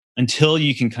until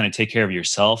you can kind of take care of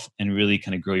yourself and really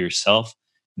kind of grow yourself,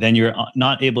 then you're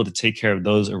not able to take care of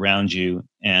those around you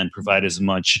and provide as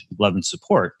much love and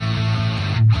support.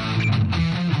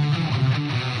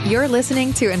 You're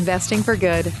listening to Investing for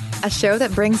Good, a show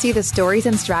that brings you the stories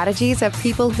and strategies of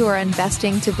people who are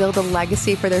investing to build a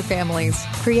legacy for their families,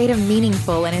 create a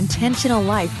meaningful and intentional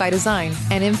life by design,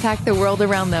 and impact the world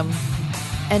around them.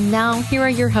 And now, here are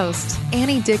your hosts,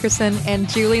 Annie Dickerson and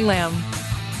Julie Lamb.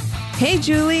 Hey,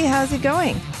 Julie, how's it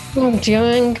going? I'm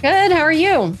doing good. How are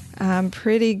you? I'm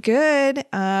pretty good.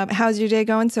 How's your day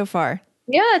going so far?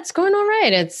 Yeah, it's going all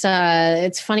right. It's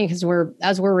funny because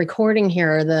as we're recording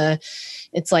here,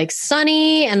 it's like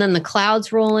sunny and then the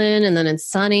clouds roll in and then it's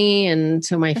sunny. And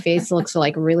so my face looks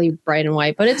like really bright and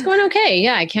white, but it's going okay.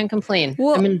 Yeah, I can't complain.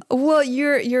 Well,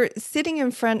 you're sitting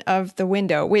in front of the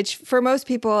window, which for most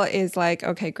people is like,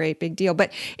 okay, great, big deal.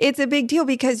 But it's a big deal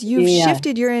because you've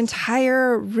shifted your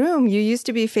entire room. You used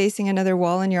to be facing another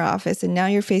wall in your office and now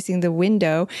you're facing the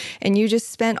window and you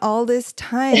just spent all this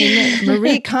time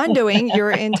Marie Kondoing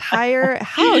your entire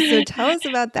house. So tell us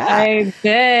about that. I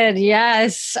did.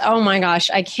 Yes. Oh my gosh.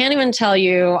 I can't even tell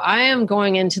you. I am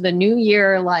going into the new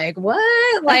year like,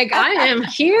 what? Like I am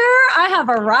here. I have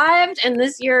arrived and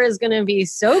this year is going to be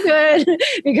so good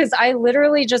because I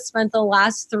literally just spent the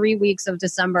last 3 weeks of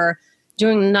December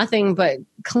doing nothing but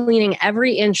cleaning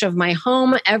every inch of my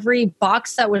home, every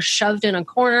box that was shoved in a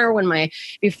corner when I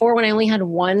only had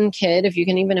one kid, if you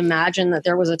can even imagine that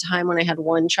there was a time when I had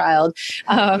one child.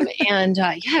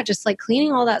 Just like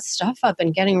cleaning all that stuff up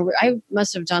and I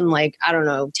must have done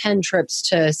 10 trips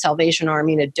to Salvation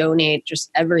Army to donate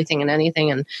just everything and anything.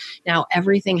 And now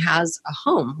everything has a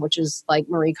home, which is like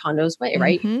Marie Kondo's way,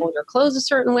 right? Mm-hmm. You fold your clothes a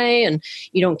certain way and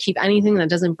you don't keep anything that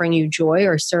doesn't bring you joy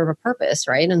or serve a purpose,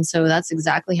 right? And so that's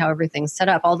exactly how everything's set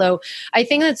up. Although I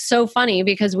think that's so funny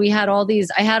because I had all these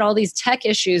tech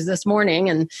issues this morning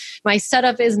and my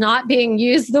setup is not being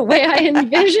used the way I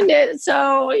envisioned it.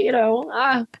 So,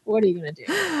 what are you going to do?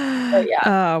 But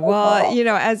yeah.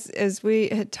 As we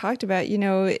had talked about,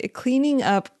 cleaning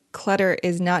up clutter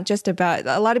is not just about,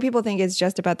 a lot of people think it's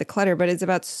just about the clutter, but it's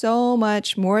about so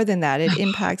much more than that. It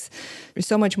impacts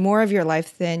so much more of your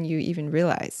life than you even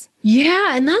realize.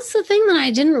 Yeah. And that's the thing that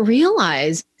I didn't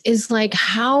realize is like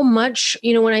how much,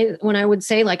 when I would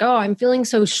say like, oh, I'm feeling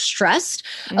so stressed,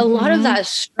 mm-hmm. a lot of that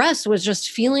stress was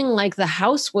just feeling like the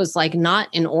house was like not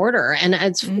in order. And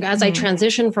as I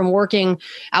transitioned from working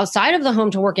outside of the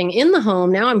home to working in the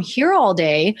home, now I'm here all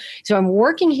day. So I'm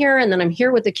working here and then I'm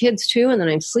here with the kids too. And then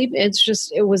I'm sleeping.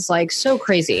 It was like so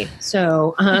crazy.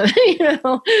 So,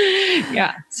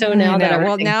 yeah. So now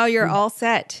now you're all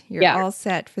set. You're all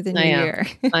set for the new year.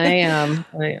 I am.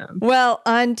 Well,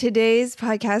 on today's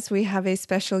podcast, we have a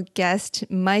special guest,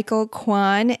 Michael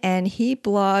Kwan, and he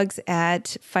blogs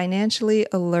at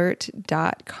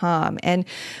financiallyalert.com. And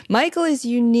Michael is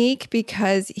unique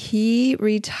because he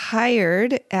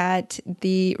retired at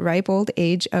the ripe old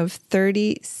age of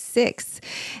 36.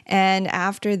 And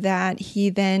after that, he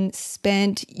then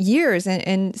spent years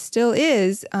and still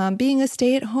is being a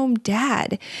stay-at-home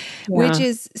dad, which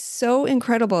is so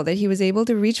incredible that he was able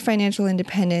to reach financial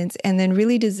independence and then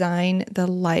really design the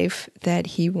life that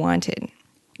he wanted.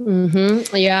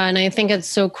 Mm-hmm. Yeah. And I think it's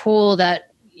so cool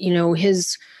that,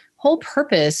 his whole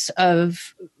purpose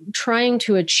of trying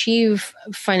to achieve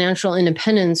financial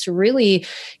independence really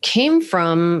came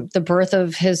from the birth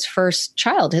of his first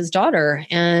child, his daughter,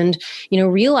 and,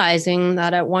 realizing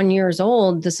that at 1 year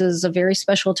old, this is a very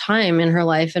special time in her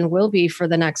life and will be for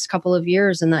the next couple of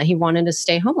years, and that he wanted to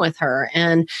stay home with her.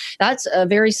 And that's a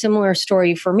very similar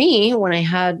story for me when I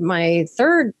had my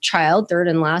third child, third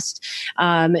and last,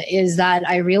 is that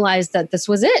I realized that this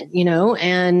was it,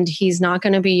 and he's not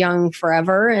going to be young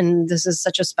forever. And this is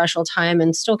such a special time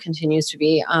and still continues to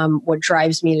be what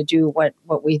drives me to do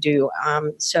what we do.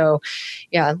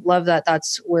 Love that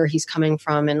that's where he's coming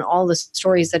from and all the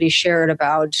stories that he shared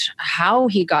about how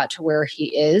he got to where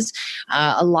he is.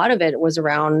 A lot of it was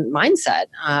around mindset.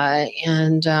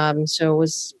 So it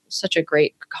was such a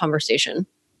great conversation.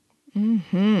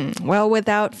 Mm-hmm. Well,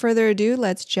 without further ado,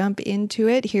 let's jump into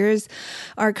it. Here's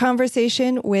our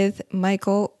conversation with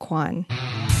Michael Kwan.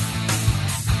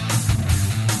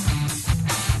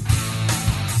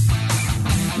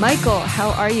 Michael, how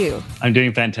are you? I'm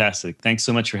doing fantastic. Thanks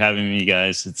so much for having me,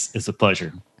 guys. It's a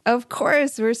pleasure. Of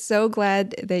course. We're so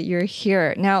glad that you're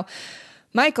here. Now,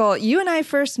 Michael, you and I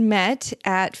first met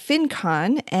at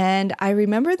FinCon, and I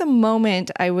remember the moment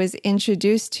I was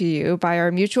introduced to you by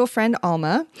our mutual friend,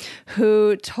 Alma,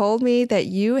 who told me that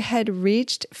you had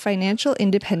reached financial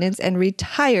independence and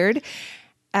retired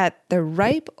at the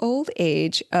ripe old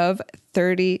age of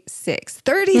 36.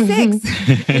 36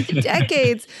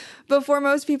 decades before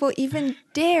most people even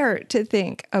dare to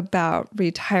think about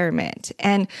retirement.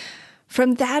 And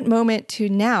from that moment to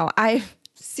now, I've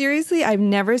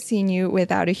never seen you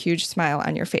without a huge smile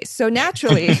on your face. So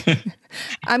naturally,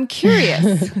 I'm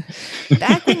curious.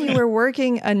 Back when you were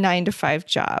working a 9-to-5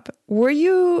 job, were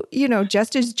you,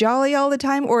 just as jolly all the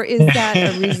time? Or is that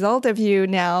a result of you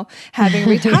now having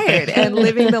retired and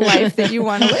living the life that you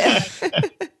want to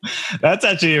live? That's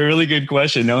actually a really good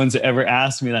question. No one's ever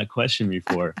asked me that question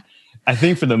before. I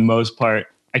think for the most part,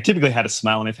 I typically had a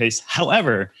smile on my face.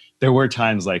 However, there were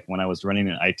times like when I was running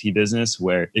an IT business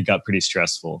where it got pretty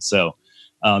stressful. So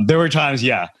there were times,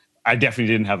 I definitely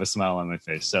didn't have a smile on my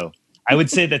face. So I would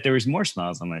say that there was more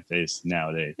smiles on my face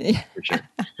nowadays, for sure.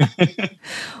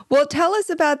 Well, tell us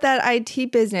about that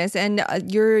IT business and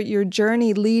your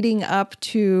journey leading up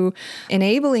to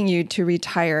enabling you to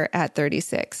retire at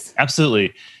 36.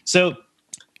 Absolutely. So,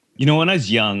 when I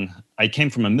was young, I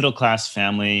came from a middle-class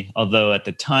family, although at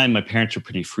the time my parents were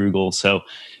pretty frugal. So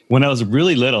when I was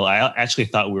really little, I actually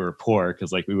thought we were poor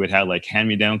because we would have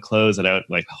hand-me-down clothes that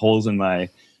had holes in my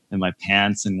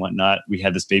pants and whatnot. We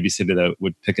had this babysitter that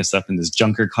would pick us up in this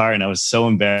junker car, and I was so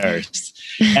embarrassed.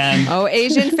 And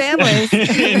Asian families.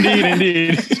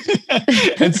 Indeed.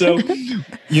 And so,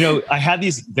 I had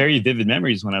these very vivid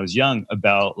memories when I was young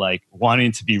about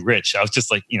wanting to be rich. I was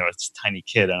just a tiny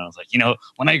kid. And I was like,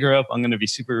 when I grow up, I'm going to be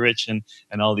super rich and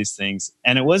all these things.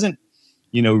 And it wasn't,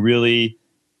 really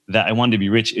that I wanted to be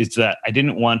rich. It's that I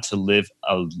didn't want to live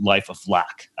a life of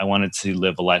lack. I wanted to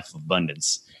live a life of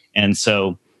abundance. And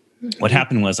so what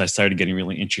happened was I started getting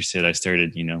really interested. I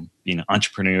started, being an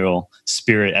entrepreneurial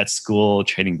spirit at school,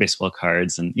 trading baseball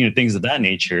cards and, things of that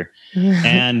nature.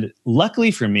 And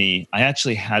luckily for me, I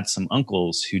actually had some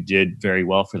uncles who did very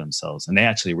well for themselves. And they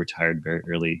actually retired very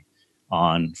early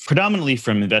on, predominantly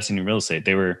from investing in real estate.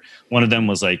 One of them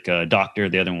was a doctor.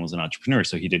 The other one was an entrepreneur.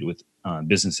 So he did it with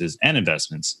businesses and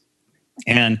investments.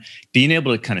 And being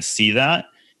able to kind of see that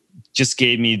just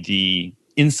gave me the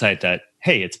insight that,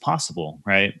 hey, it's possible,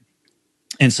 right?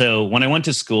 And so when I went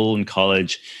to school in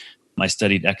college, I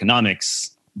studied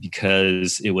economics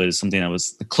because it was something that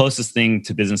was the closest thing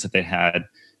to business that they had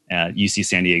at UC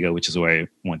San Diego, which is where I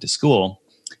went to school.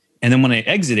 And then when I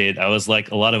exited, I was like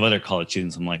a lot of other college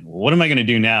students. I'm like, well, what am I going to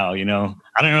do now? I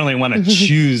don't really want to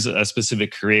choose a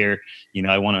specific career.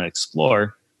 I want to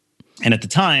explore. And at the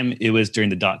time, it was during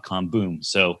the dot-com boom.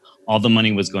 So all the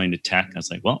money was going to tech. I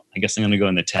was like, well, I guess I'm going to go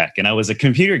into tech. And I was a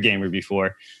computer gamer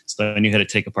before, so I knew how to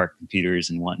take apart computers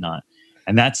and whatnot.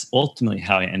 And that's ultimately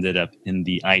how I ended up in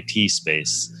the IT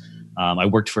space. I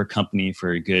worked for a company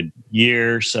for a good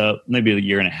year, so maybe a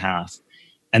year and a half.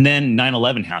 And then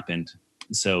 9/11 happened.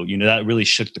 So, that really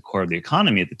shook the core of the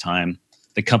economy at the time.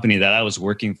 The company that I was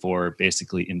working for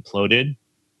basically imploded.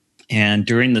 And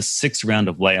during the 6th round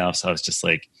of layoffs, I was just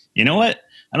like, you know what?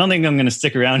 I don't think I'm going to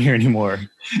stick around here anymore.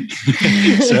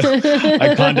 So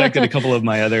I contacted a couple of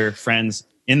my other friends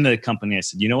in the company. I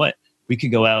said, you know what? We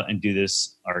could go out and do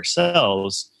this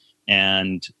ourselves.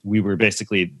 And we were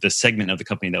basically the segment of the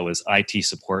company that was IT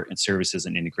support and services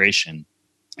and integration.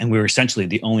 And we were essentially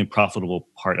the only profitable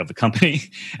part of the company.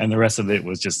 And the rest of it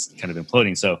was just kind of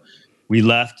imploding. So we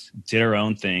left, did our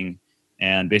own thing,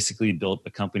 and basically built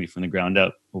a company from the ground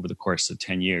up over the course of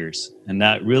 10 years. And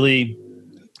that really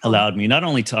allowed me not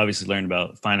only to obviously learn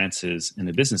about finances in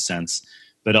the business sense,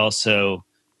 but also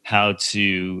how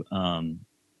to,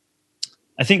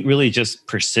 I think, really just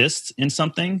persist in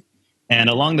something. And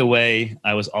along the way,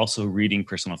 I was also reading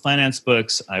personal finance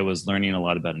books. I was learning a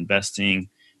lot about investing.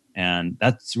 And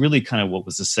that's really kind of what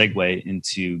was the segue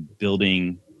into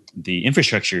building the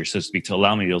infrastructure, so to speak, to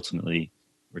allow me to ultimately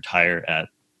retire at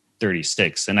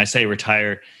 36. And I say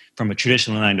retire from a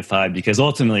traditional 9-to-5 because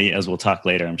ultimately, as we'll talk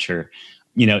later, I'm sure,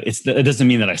 it doesn't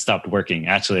mean that I stopped working.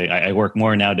 Actually, I work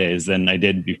more nowadays than I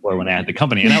did before when I had the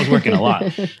company, and I was working a lot.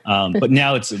 But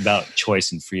now it's about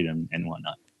choice and freedom and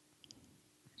whatnot.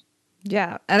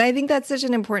 Yeah. And I think that's such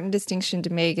an important distinction to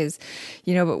make is,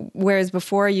 whereas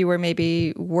before you were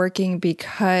maybe working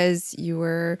because you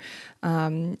were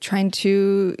trying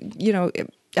to,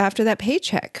 after that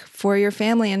paycheck for your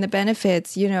family and the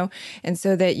benefits, and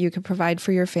so that you could provide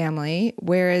for your family.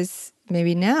 Whereas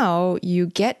maybe now you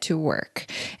get to work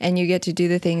and you get to do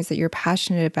the things that you're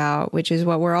passionate about, which is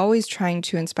what we're always trying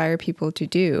to inspire people to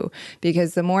do.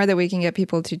 Because the more that we can get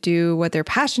people to do what they're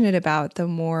passionate about, the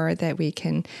more that we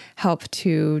can help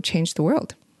to change the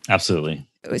world. Absolutely.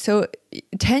 So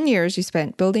 10 years you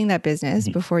spent building that business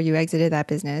before you exited that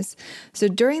business. So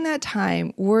during that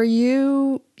time, were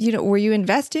you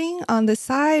investing on the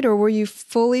side, or were you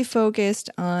fully focused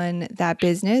on that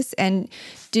business? And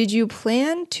did you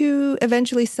plan to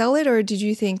eventually sell it, or did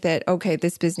you think that, okay,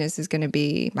 this business is going to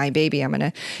be my baby. I'm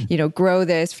going to, grow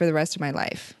this for the rest of my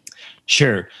life?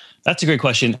 Sure. That's a great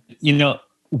question.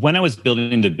 When I was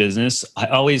building the business, I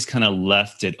always kind of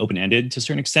left it open-ended to a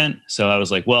certain extent. So I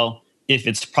was like, well, if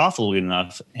it's profitable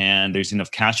enough and there's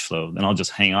enough cash flow, then I'll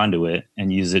just hang on to it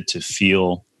and use it to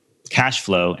fuel cash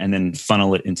flow and then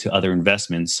funnel it into other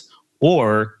investments.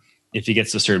 Or if it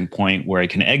gets to a certain point where I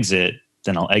can exit,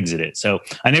 then I'll exit it. So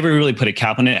I never really put a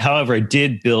cap on it. However, I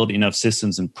did build enough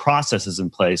systems and processes in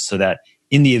place so that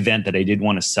in the event that I did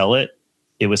want to sell it,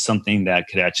 it was something that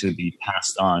could actually be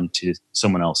passed on to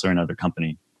someone else or another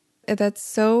company. That's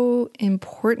so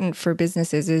important for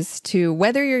businesses, is to,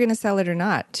 whether you're going to sell it or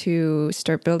not, to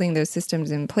start building those systems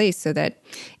in place so that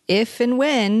if and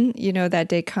when, that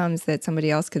day comes, that somebody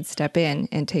else could step in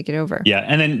and take it over. Yeah.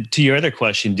 And then to your other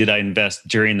question, did I invest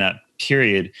during that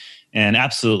period? And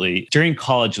absolutely. During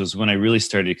college was when I really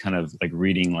started kind of like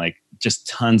reading like just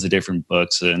tons of different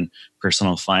books and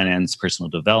personal finance, personal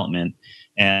development.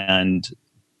 And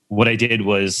what I did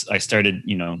was I started,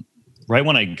 right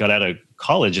when I got out of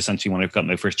college, essentially when I got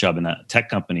my first job in that tech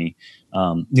company,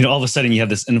 all of a sudden you have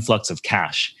this influx of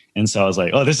cash. And so I was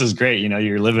like, oh, this is great.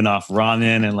 You're living off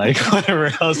ramen and like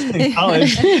whatever else in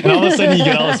college. And all of a sudden you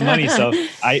get all this money. So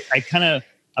I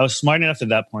was smart enough at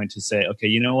that point to say, okay,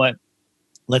 you know what?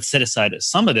 Let's set aside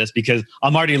some of this because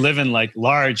I'm already living like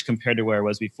large compared to where I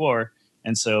was before.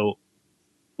 And so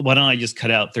why don't I just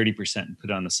cut out 30% and put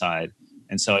it on the side?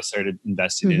 And so I started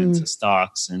investing it into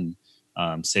stocks and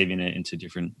saving it into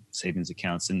different savings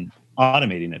accounts and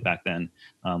automating it back then,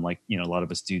 like a lot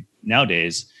of us do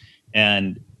nowadays.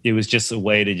 And it was just a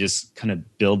way to just kind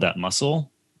of build that muscle.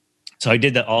 So I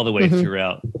did that all the way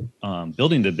throughout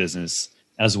building the business,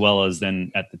 as well as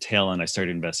then at the tail end, I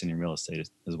started investing in real estate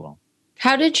as well.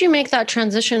 How did you make that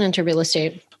transition into real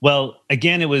estate? Well,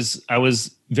 again, I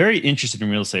was very interested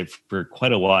in real estate for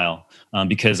quite a while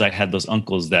because I had those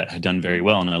uncles that had done very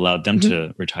well and I allowed them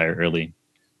to retire early.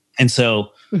 And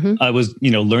so I was,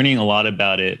 learning a lot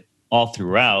about it all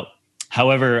throughout.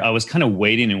 However, I was kind of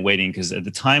waiting because at the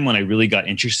time when I really got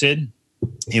interested,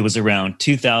 it was around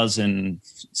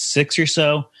 2006 or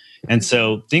so. And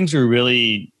so things were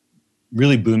really,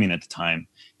 really booming at the time.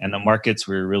 And the markets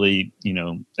were really,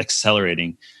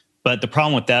 accelerating. But the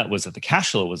problem with that was that the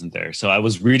cash flow wasn't there. So I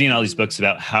was reading all these books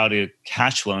about how to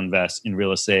cash flow invest in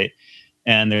real estate.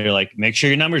 And they're like, make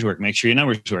sure your numbers work, make sure your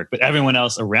numbers work. But everyone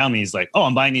else around me is like, oh,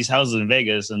 I'm buying these houses in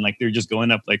Vegas. And like, they're just going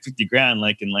up like 50 grand,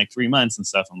 like in like 3 months and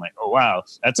stuff. I'm like, oh, wow,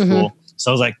 that's cool. So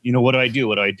I was like, what do I do?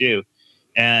 What do I do?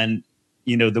 And,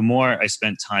 the more I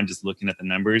spent time just looking at the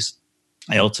numbers,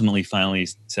 I ultimately finally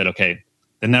said, okay,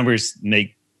 the numbers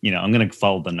make, I'm going to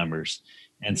follow the numbers.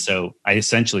 And so I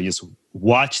essentially just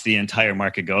watched the entire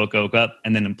market go up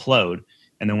and then implode.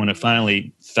 And then when it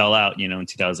finally fell out, in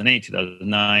 2008,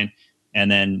 2009, and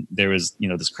then there was,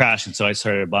 this crash. And so I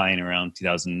started buying around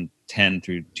 2010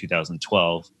 through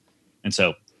 2012. And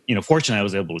so, fortunately, I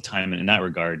was able to time it in that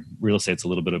regard. Real estate's a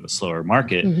little bit of a slower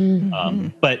market,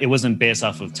 but it wasn't based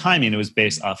off of timing. It was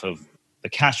based off of the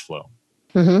cash flow.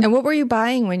 And what were you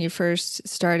buying when you first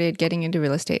started getting into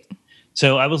real estate?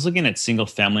 So I was looking at single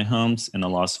family homes in the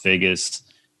Las Vegas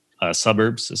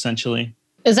suburbs, essentially.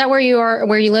 Is that where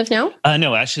you live now?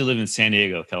 No, I actually live in San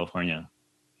Diego, California.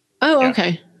 Oh,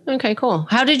 okay. Okay, cool.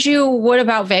 What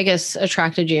about Vegas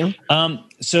attracted you?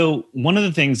 So one of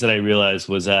the things that I realized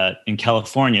was that in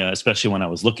California, especially when I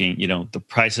was looking, the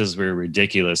prices were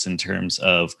ridiculous in terms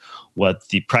of what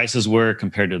the prices were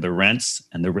compared to the rents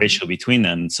and the ratio between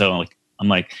them. And so I'm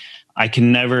like, I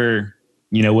can never,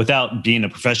 without being a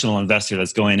professional investor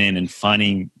that's going in and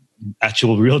finding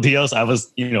actual real deals, I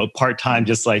was, part-time,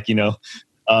 just like,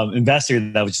 investor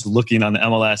that was just looking on the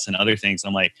MLS and other things.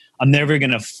 I'm like, I'm never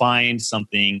going to find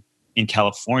something in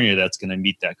California that's going to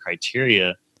meet that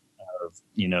criteria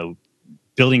of,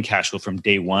 building cash flow from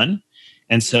day one.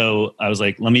 And so I was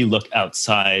like, let me look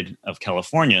outside of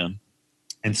California.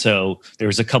 And so there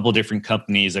was a couple different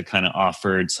companies that kind of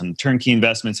offered some turnkey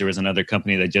investments. There was another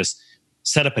company that just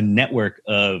set up a network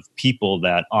of people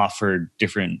that offered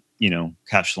different,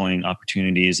 cash flowing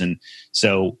opportunities. And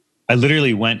so I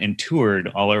literally went and toured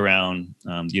all around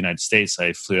the United States.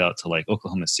 I flew out to like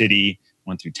Oklahoma City,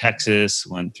 went through Texas,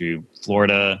 went through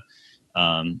Florida,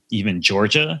 even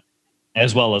Georgia,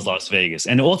 as well as Las Vegas.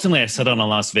 And ultimately I settled on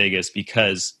Las Vegas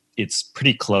because it's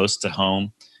pretty close to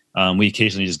home. We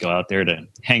occasionally just go out there to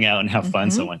hang out and have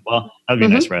fun. So I'm like, well, that would be a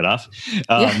nice write-off,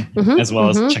 as well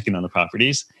as checking on the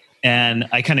properties. And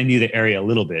I kind of knew the area a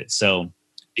little bit. So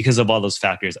because of all those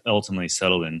factors, I ultimately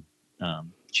settled in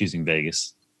choosing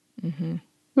Vegas.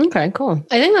 Okay, cool.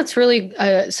 I think that's really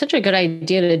such a good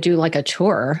idea to do like a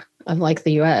tour of like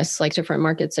the US, like different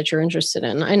markets that you're interested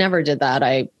in. I never did that.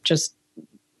 I just,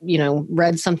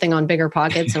 read something on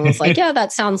BiggerPockets and was like, yeah,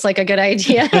 that sounds like a good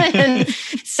idea. And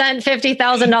sent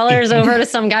 $50,000 over to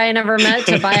some guy I never met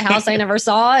to buy a house I never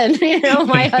saw. And,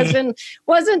 my husband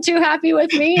wasn't too happy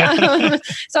with me.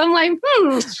 So I'm like,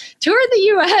 tour the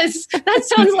US. That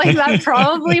sounds like that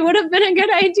probably would have been a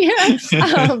good idea.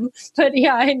 But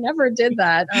yeah, I never did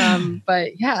that.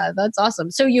 But yeah, that's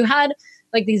awesome. So you had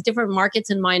like these different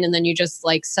markets in mind, and then you just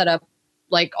like set up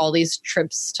like all these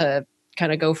trips to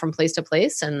kind of go from place to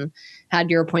place and had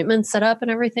your appointments set up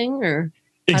and everything, or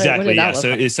exactly. Yeah.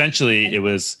 So essentially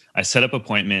I set up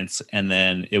appointments, and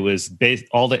then it was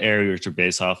all the areas were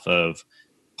based off of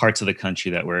parts of the country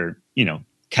that were,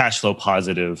 cash flow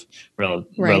positive,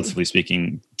 relatively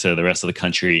speaking, to the rest of the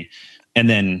country. And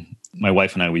then my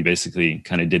wife and I, we basically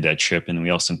kind of did that trip, and we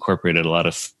also incorporated a lot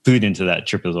of food into that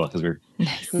trip as well, because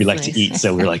we like to eat.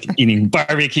 So we're like eating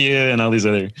barbecue and all these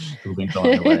other cool things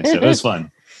along the way. So it was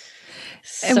fun.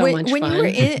 And when you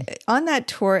were on that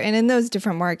tour and in those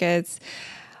different markets,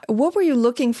 what were you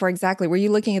looking for exactly? Were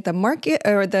you looking at the market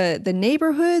or the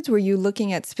neighborhoods? Were you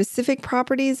looking at specific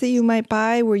properties that you might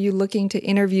buy? Were you looking to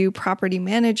interview property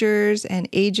managers and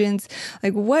agents?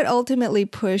 Like, what ultimately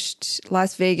pushed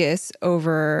Las Vegas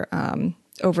over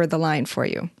the line for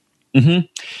you?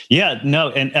 Yeah, no,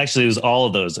 and actually it was all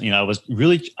of those.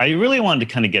 I really wanted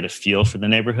to kind of get a feel for the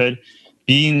neighborhood.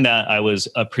 Being that I was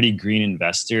a pretty green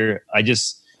investor, I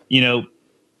just,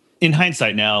 in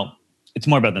hindsight now, it's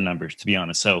more about the numbers, to be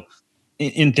honest. So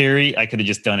in theory, I could have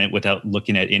just done it without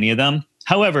looking at any of them.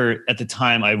 However, at the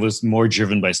time, I was more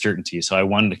driven by certainty. So I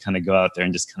wanted to kind of go out there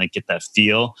and just kind of get that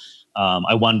feel.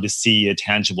 I wanted to see a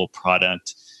tangible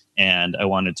product, and I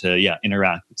wanted to,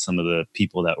 interact with some of the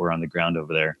people that were on the ground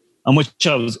over there. Which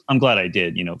I'm glad I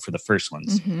did, for the first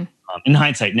ones. In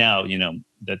hindsight now,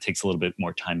 that takes a little bit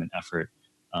more time and effort.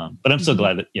 But I'm so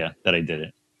glad that I did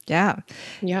it. Yeah.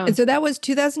 And so that was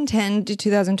 2010 to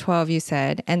 2012, you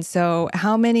said. And so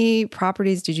how many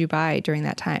properties did you buy during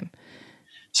that time?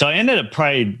 So I ended up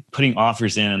probably putting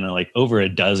offers in like over a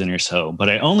dozen or so, but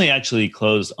I only actually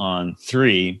closed on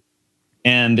 3.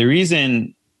 And the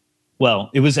reason, I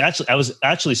was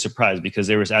actually surprised, because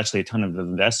there was actually a ton of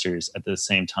investors at the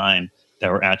same time that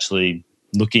were actually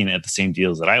looking at the same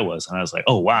deals that I was. And I was like,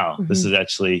 oh, wow, this is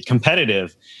actually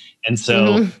competitive. And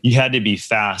so you had to be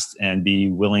fast and be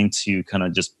willing to kind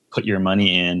of just put your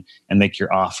money in and make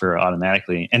your offer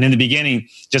automatically. And in the beginning,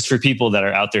 just for people that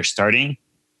are out there starting,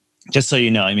 just so you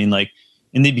know, like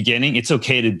in the beginning, it's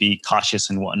okay to be cautious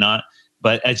and whatnot.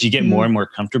 But as you get more and more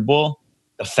comfortable,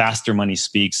 the faster money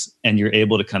speaks, and you're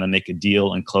able to kind of make a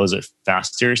deal and close it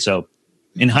faster. So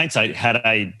in hindsight, had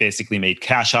I basically made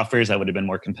cash offers, I would have been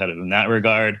more competitive in that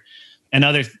regard. And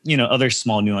other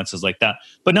small nuances like that.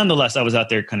 But nonetheless, I was out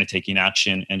there kind of taking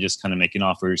action and just kind of making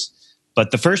offers.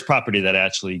 But the first property that I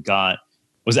actually got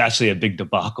was actually a big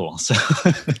debacle. So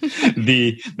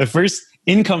the first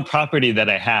income property that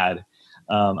I had,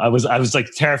 I was like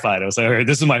terrified. I was like, all right,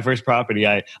 this is my first property.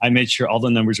 I made sure all the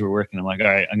numbers were working. I'm like, all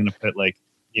right, I'm going to put like,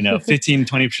 15,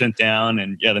 20% down.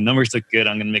 And the numbers look good.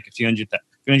 I'm going to make a few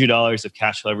hundred dollars of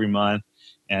cash flow every month.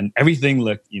 And everything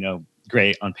looked,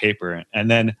 great on paper.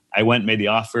 And then I went and made the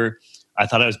offer. I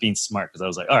thought I was being smart, because I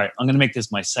was like, all right, I'm going to make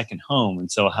this my second home. And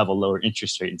so I'll have a lower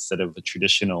interest rate instead of a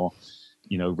traditional,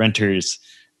 renter's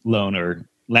loan or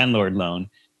landlord loan.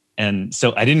 And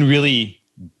so I didn't really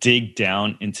dig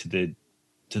down into the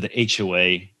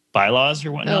HOA bylaws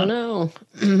or whatnot. Oh,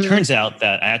 no. Turns out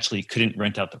that I actually couldn't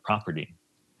rent out the property.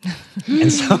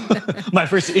 And so my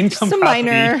first income property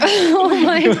oh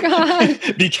my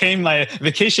God. became my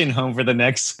vacation home for the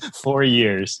next 4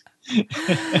 years. Oh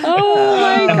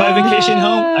my God. And by vacation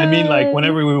home, I mean like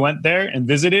whenever we went there and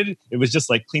visited, it was just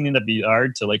like cleaning up the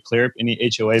yard to like clear up any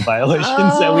HOA violations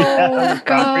that we had on the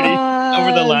property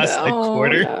over the last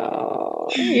quarter. No.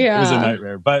 Yeah. It was a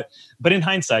nightmare. But in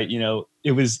hindsight,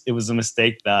 it was a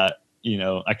mistake that,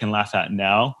 I can laugh at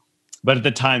now. But at the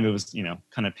time, it was,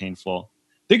 kind of painful.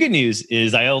 The good news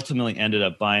is I ultimately ended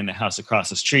up buying the house across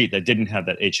the street that didn't have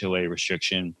that HOA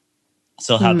restriction.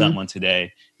 Still have that one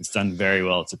today. It's done very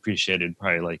well. It's appreciated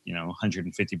probably like,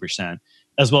 150%,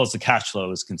 as well as the cash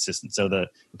flow is consistent. So the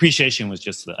appreciation was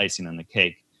just the icing on the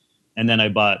cake. And then I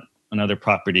bought another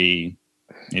property,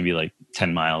 maybe like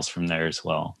 10 miles from there as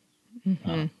well.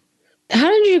 how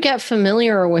did you get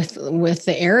familiar with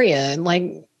the area?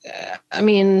 Like, I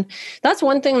mean, that's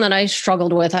one thing that I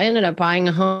struggled with. I ended up buying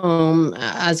a home,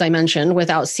 as I mentioned,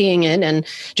 without seeing it and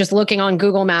just looking on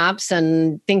Google Maps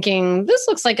and thinking, this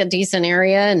looks like a decent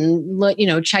area,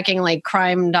 and, checking like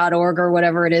crime.org or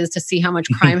whatever it is to see how much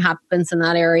crime happens in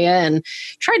that area, and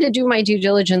tried to do my due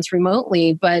diligence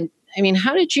remotely. But I mean,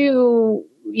 how did you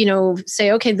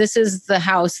say, okay, this is the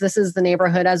house, this is the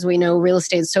neighborhood? As we know, real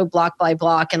estate is so block by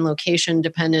block and location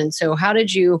dependent. So how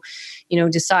did you,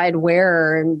 decide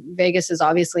where? And Vegas is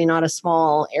obviously not a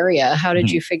small area. How did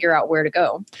you figure out where to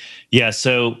go? Yeah.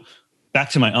 So back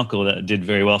to my uncle that did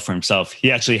very well for himself.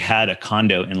 He actually had a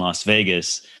condo in Las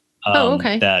Vegas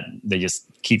okay. that they just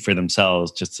keep for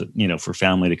themselves, just to, for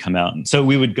family to come out. And so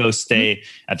we would go stay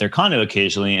at their condo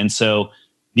occasionally. And so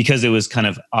because it was kind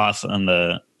of off on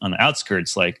the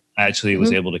outskirts, like I actually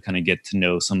was able to kind of get to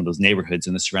know some of those neighborhoods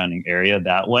in the surrounding area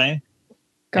that way.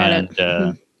 Got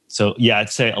it. So yeah, I'd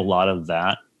say a lot of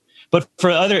that. But for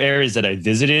other areas that I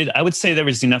visited, I would say there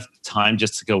was enough time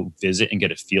just to go visit and get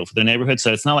a feel for the neighborhood.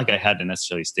 So it's not like I had to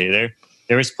necessarily stay there.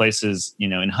 There was places,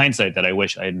 in hindsight, that I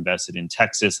wish I had invested in.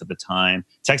 Texas at the time.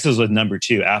 Texas was number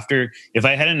 2. If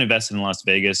I hadn't invested in Las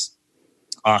Vegas,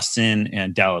 Austin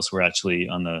and Dallas were actually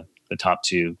on the top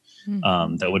 2.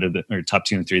 That would have been, or top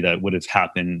 2 and 3 that would have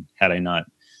happened had I not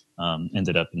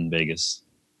ended up in Vegas.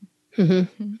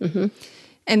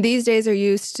 And these days, are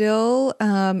you still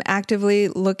actively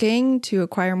looking to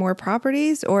acquire more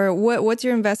properties, or what's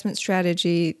your investment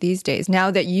strategy these days,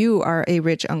 now that you are a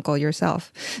rich uncle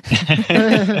yourself?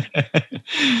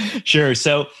 Sure.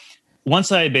 So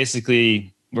once I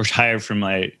basically retired from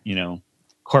my,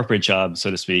 corporate job,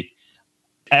 so to speak,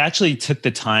 I actually took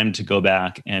the time to go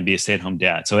back and be a stay-at-home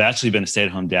dad. So I've actually been a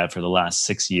stay-at-home dad for the last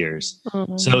 6 years.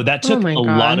 So that took a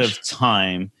lot of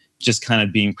time, just kind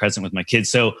of being present with my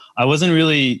kids. So I wasn't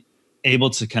really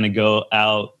able to kind of go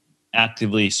out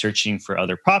actively searching for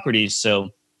other properties.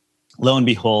 So lo and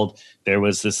behold, there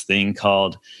was this thing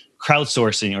called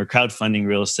crowdsourcing or crowdfunding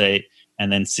real estate,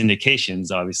 and then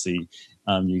syndications. Obviously,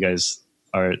 you guys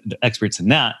are the experts in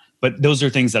that. But those are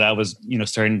things that I was,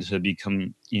 starting to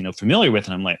become, familiar with.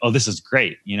 And I'm like, oh, this is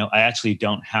great. I actually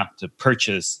don't have to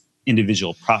purchase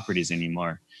individual properties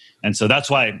anymore. And so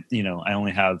that's why, I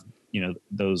only have,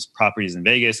 those properties in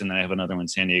Vegas, and then I have another one in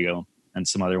San Diego and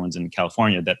some other ones in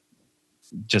California that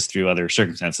just through other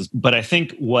circumstances. But I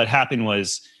think what happened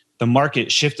was the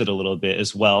market shifted a little bit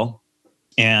as well,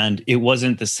 and it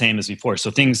wasn't the same as before.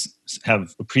 So things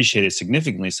have appreciated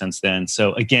significantly since then.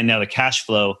 So again, now the cash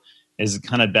flow is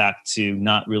kind of back to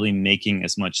not really making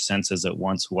as much sense as it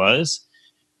once was.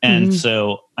 And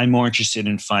so I'm more interested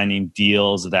in finding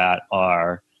deals that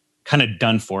are kind of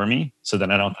done for me so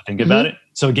that I don't have to think about it.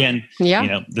 So again,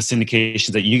 the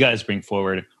syndications that you guys bring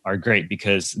forward are great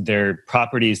because they're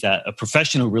properties that a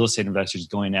professional real estate investor is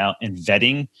going out and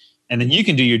vetting, and then you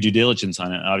can do your due diligence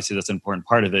on it. Obviously, that's an important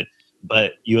part of it,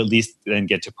 but you at least then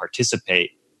get to participate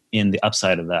in the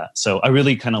upside of that. So I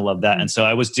really kind of love that. And so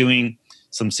I was doing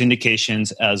some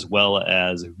syndications as well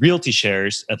as realty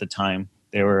shares at the time.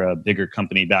 They were a bigger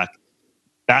company back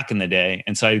in the day.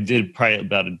 And so I did probably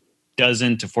about a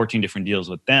dozen to 14 different deals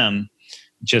with them,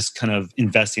 just kind of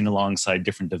investing alongside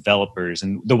different developers.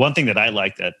 And the one thing that I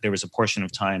liked, that there was a portion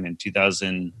of time in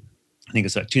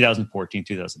 2014,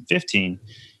 2015,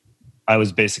 I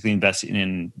was basically investing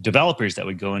in developers that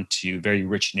would go into very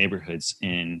rich neighborhoods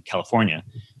in California.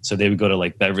 So they would go to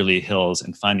like Beverly Hills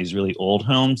and find these really old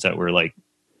homes that were like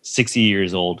 60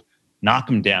 years old, knock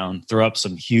them down, throw up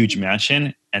some huge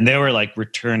mansion. And they were like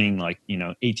returning like,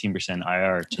 18%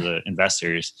 IR to the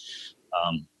investors.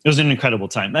 It was an incredible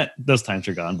time. Those times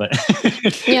are gone, but it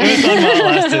was fun while it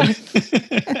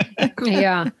lasted.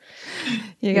 Yeah.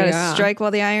 You got to strike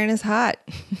while the iron is hot.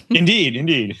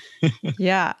 Indeed.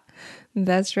 Yeah,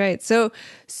 that's right. So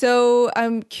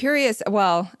I'm curious.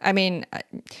 Well, I mean,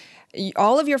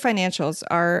 all of your financials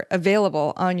are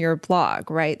available on your blog,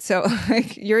 right? So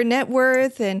like your net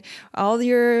worth and all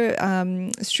your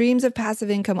streams of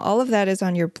passive income, all of that is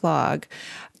on your blog.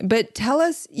 But tell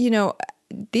us,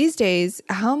 these days,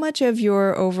 how much of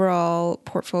your overall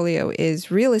portfolio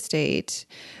is real estate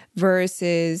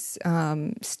versus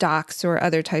stocks or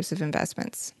other types of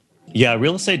investments? Yeah,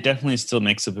 real estate definitely still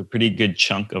makes up a pretty good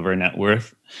chunk of our net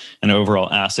worth and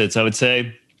overall assets. I would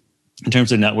say in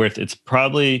terms of net worth, it's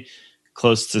probably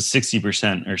close to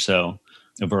 60% or so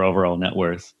of our overall net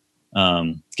worth,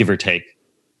 give or take.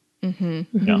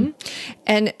 Yeah.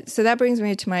 And so that brings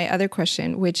me to my other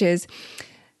question, which is,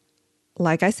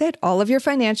 like I said, all of your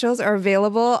financials are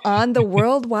available on the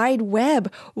World Wide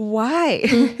Web. Why?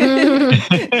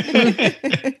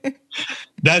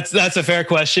 That's a fair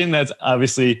question. That's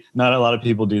obviously not a lot of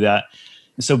people do that.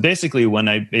 So basically, when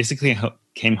I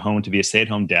came home to be a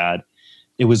stay-at-home dad,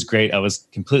 it was great. I was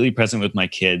completely present with my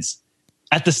kids.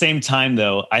 At the same time,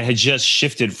 though, I had just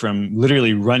shifted from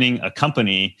literally running a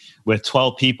company with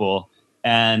 12 people,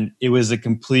 and it was a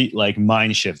complete like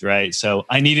mind shift, right? So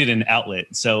I needed an outlet.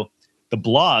 So the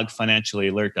blog,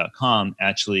 financiallyalert.com,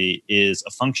 actually is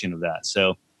a function of that.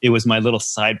 So it was my little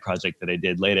side project that I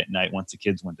did late at night once the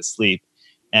kids went to sleep.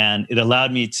 And it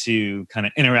allowed me to kind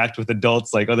of interact with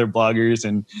adults like other bloggers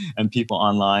and people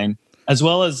online, as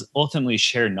well as ultimately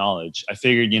share knowledge. I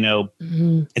figured,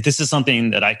 if this is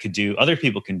something that I could do, other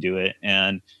people can do it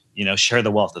and, share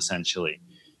the wealth essentially.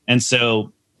 And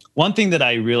so one thing that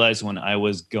I realized when I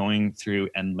was going through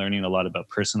and learning a lot about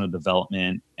personal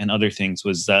development and other things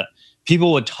was that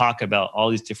people would talk about all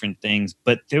these different things,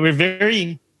 but they were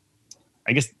very,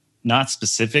 I guess, not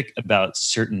specific about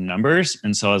certain numbers.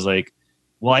 And so I was like,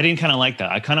 well, I didn't kind of like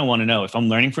that. I kind of want to know if I'm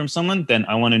learning from someone, then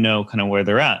I want to know kind of where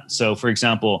they're at. So for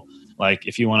example, like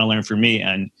if you want to learn from me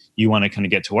and you want to kind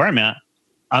of get to where I'm at,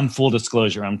 I'm full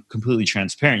disclosure. I'm completely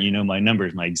transparent. My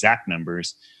numbers, my exact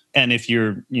numbers. And if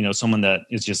you're, someone that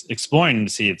is just exploring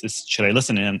to see if should I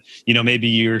listen to him, maybe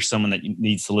you're someone that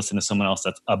needs to listen to someone else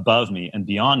that's above me and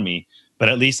beyond me. But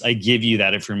at least I give you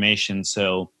that information.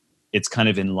 So it's kind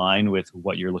of in line with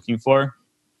what you're looking for.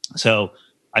 So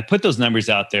I put those numbers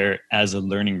out there as a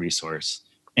learning resource.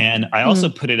 And I also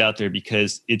put it out there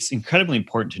because it's incredibly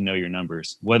important to know your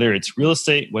numbers, whether it's real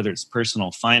estate, whether it's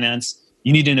personal finance,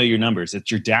 you need to know your numbers.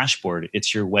 It's your dashboard.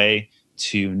 It's your way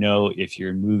to know if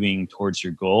you're moving towards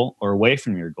your goal or away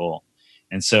from your goal.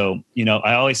 And so,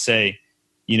 I always say,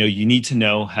 you need to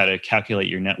know how to calculate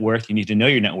your net worth. You need to know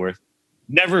your net worth.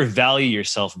 Never value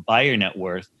yourself by your net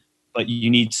worth, but you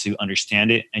need to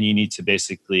understand it and you need to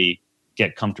basically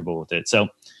get comfortable with it. So,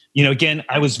 again,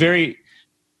 I was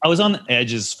on the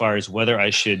edge as far as whether I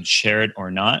should share it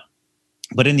or not.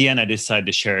 But in the end, I decided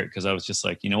to share it because I was just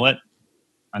like, you know what?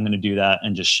 I'm going to do that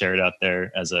and just share it out there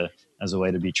as a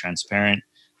way to be transparent,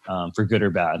 for good or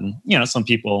bad. And, some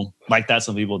people like that,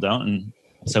 some people don't, and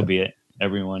so be it.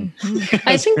 Everyone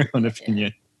has their own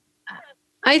opinion.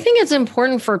 I think it's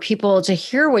important for people to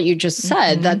hear what you just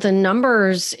said, that the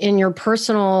numbers in your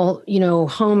personal,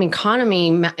 home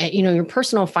economy, your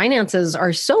personal finances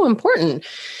are so important.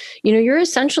 You're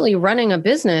essentially running a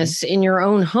business in your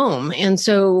own home. And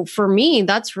so for me,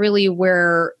 that's really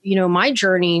where, my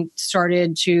journey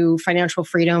started to financial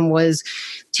freedom, was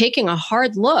taking a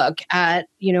hard look at,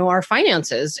 our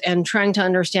finances and trying to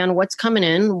understand what's coming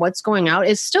in, what's going out.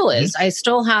 It still is. I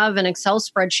still have an Excel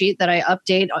spreadsheet that I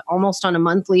update almost on a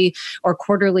monthly or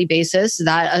quarterly basis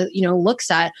that, looks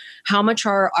at how much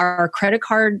are our credit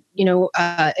card,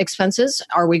 expenses.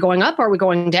 Are we going up? Are we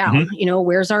going down?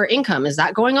 Where's our income? Is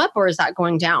that going up or is that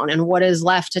going down? And what is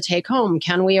left to take home?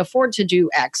 Can we afford to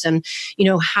do X? And,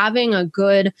 having a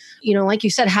good, like you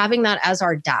said, having that as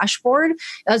our dashboard,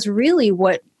 that's really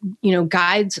what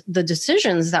guides the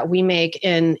decisions that we make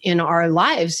in our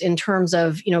lives in terms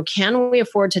of, can we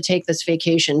afford to take this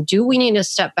vacation? Do we need to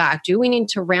step back? Do we need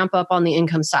to ramp up on the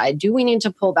income side? Do we need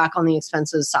to pull back on the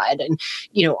expenses side? And,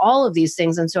 all of these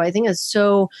things. And so I think it's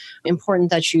so important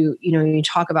that you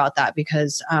talk about that,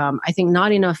 because I think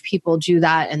not enough people do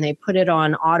that, and they put it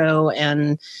on auto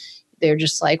and they're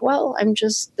just like, well,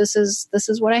 this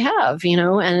is what I have,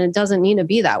 and it doesn't need to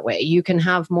be that way. You can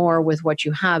have more with what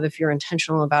you have if you're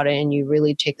intentional about it and you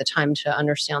really take the time to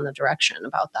understand the direction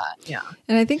about that. Yeah.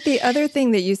 And I think the other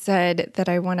thing that you said that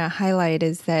I want to highlight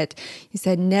is that you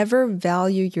said, never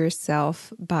value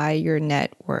yourself by your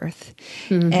net worth.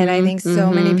 And I think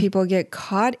so many people get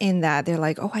caught in that. They're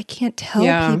like, oh, I can't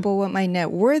tell people what my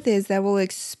net worth is. That will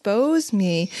expose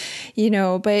me,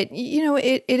 but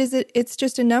it's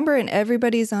just a number, and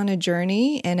everybody's on a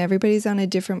journey and everybody's on a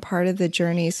different part of the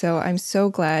journey. So I'm so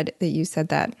glad that you said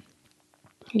that.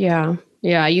 Yeah.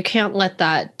 Yeah. You can't let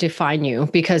that define you,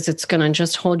 because it's going to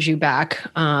just hold you back,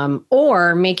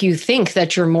 or make you think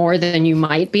that you're more than you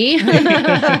might be.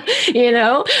 You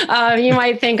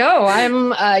might think, oh,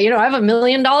 I'm, I have $1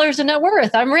 million in net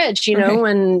worth. I'm rich,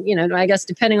 and, I guess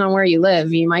depending on where you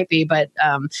live, you might be, but,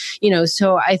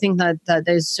 so I think that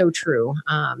is so true.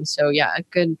 So yeah,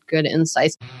 good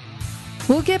insights.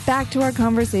 We'll get back to our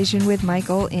conversation with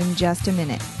Michael in just a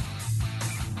minute.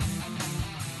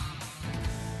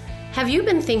 Have you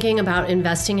been thinking about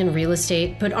investing in real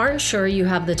estate but aren't sure you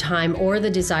have the time or the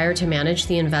desire to manage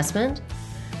the investment?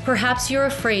 Perhaps you're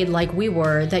afraid, like we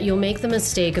were, that you'll make the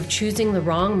mistake of choosing the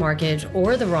wrong market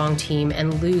or the wrong team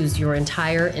and lose your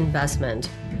entire investment.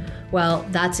 Well,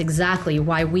 that's exactly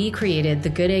why we created the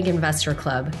Good Egg Investor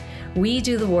Club. We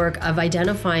do the work of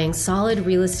identifying solid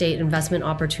real estate investment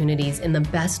opportunities in the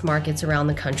best markets around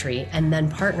the country and then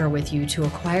partner with you to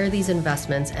acquire these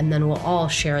investments, and then we'll all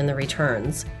share in the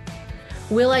returns.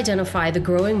 We'll identify the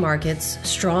growing markets,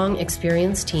 strong,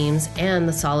 experienced teams, and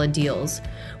the solid deals.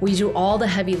 We do all the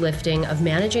heavy lifting of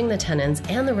managing the tenants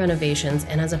and the renovations,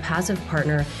 and as a passive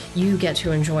partner, you get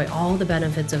to enjoy all the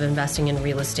benefits of investing in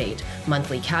real estate: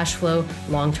 monthly cash flow,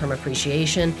 long-term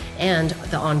appreciation, and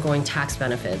the ongoing tax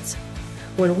benefits.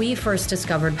 When we first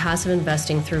discovered passive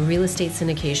investing through real estate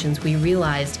syndications, we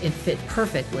realized it fit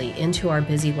perfectly into our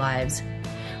busy lives.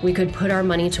 We could put our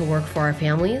money to work for our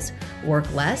families, work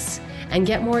less, and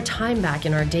get more time back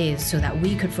in our days so that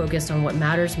we could focus on what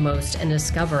matters most and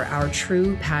discover our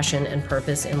true passion and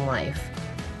purpose in life.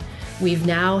 We've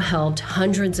now helped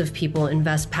hundreds of people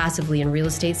invest passively in real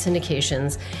estate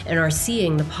syndications and are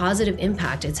seeing the positive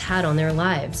impact it's had on their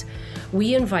lives.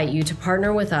 We invite you to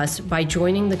partner with us by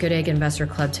joining the Good Egg Investor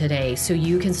Club today so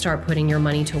you can start putting your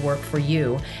money to work for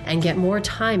you and get more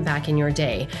time back in your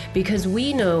day, because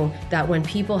we know that when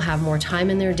people have more time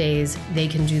in their days, they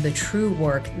can do the true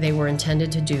work they were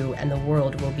intended to do, and the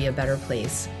world will be a better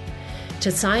place.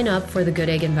 To sign up for the Good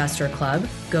Egg Investor Club,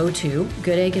 go to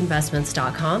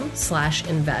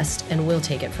goodegginvestments.com/invest and we'll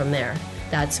take it from there.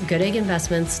 That's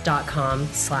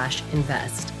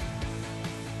goodegginvestments.com/invest.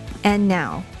 And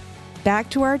now,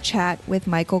 back to our chat with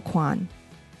Michael Kwan.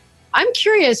 I'm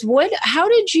curious, how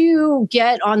did you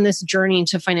get on this journey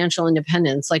to financial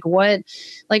independence? What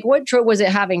drove, was it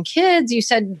having kids? You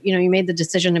said, you made the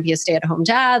decision to be a stay-at-home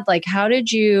dad. What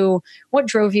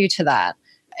drove you to that?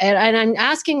 And I'm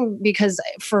asking because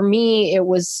for me, it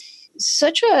was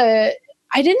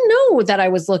I didn't know that I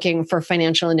was looking for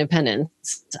financial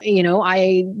independence.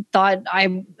 I thought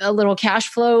a little cash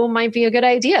flow might be a good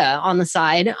idea on the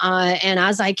side. And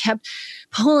as I kept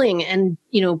pulling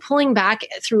back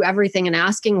through everything and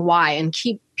asking why, and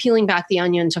keep peeling back the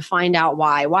onion to find out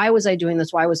why was I doing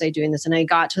this? Why was I doing this? And I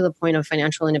got to the point of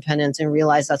financial independence and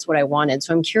realized that's what I wanted.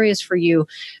 So I'm curious for you,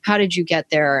 how did you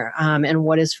get there? And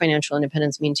what does financial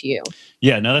independence mean to you?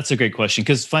 Yeah, no, that's a great question,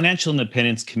 because financial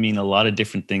independence can mean a lot of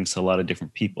different things to a lot of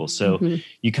different people. So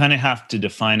you kind of have to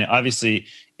define it, obviously,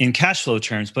 in cash flow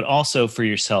terms, but also for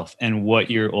yourself and what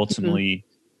your ultimately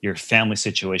your family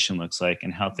situation looks like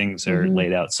and how things are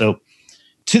laid out. So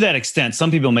to that extent,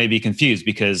 some people may be confused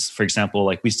because, for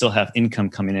example, we still have income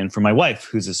coming in from my wife,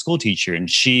 who's a school teacher, and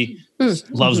she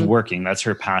loves working. That's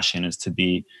her passion, is to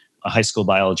be a high school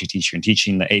biology teacher and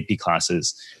teaching the AP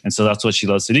classes. And so that's what she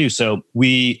loves to do. So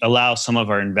we allow some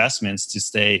of our investments to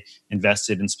stay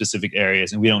invested in specific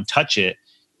areas and we don't touch it.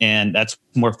 And that's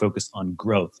more focused on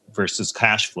growth versus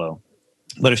cash flow.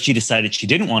 But if she decided she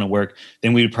didn't want to work,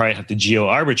 then we would probably have to geo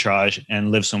arbitrage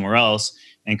and live somewhere else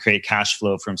and create cash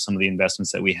flow from some of the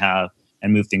investments that we have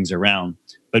and move things around.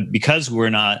 But because we're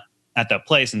not at that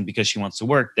place and because she wants to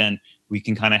work, then we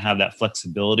can kind of have that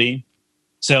flexibility.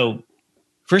 So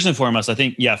first and foremost, I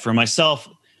think, for myself,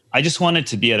 I just wanted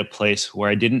to be at a place where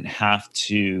I didn't have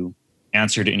to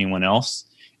answer to anyone else.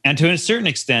 And to a certain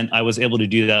extent, I was able to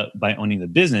do that by owning the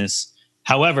business.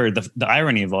 However, the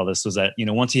irony of all this was that,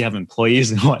 once you have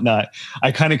employees and whatnot,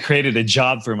 I kind of created a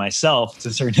job for myself to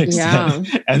a certain extent.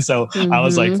 Yeah. And so I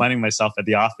was finding myself at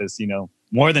the office,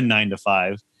 more than 9 to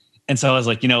 5. And so I was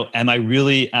like, am I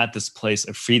really at this place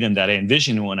of freedom that I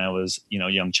envisioned when I was, a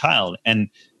young child?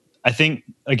 And I think,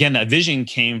 again, that vision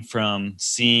came from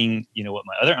seeing, what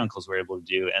my other uncles were able to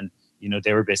do. And,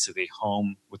 they were basically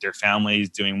home with their families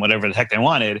doing whatever the heck they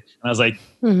wanted. And I was like,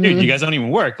 dude, you guys don't even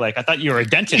work. I thought you were a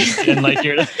dentist and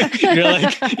you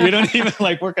don't even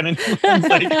work on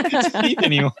anyone's teeth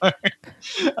anymore.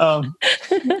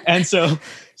 And so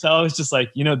I was just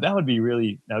like, that would be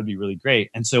really great.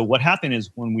 And so what happened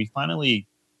is when we finally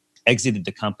exited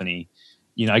the company,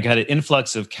 I got an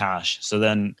influx of cash. So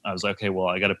then I was like, okay, well,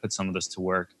 I got to put some of this to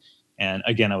work. And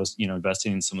again, I was,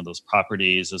 investing in some of those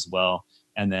properties as well.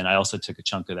 And then I also took a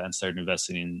chunk of that and started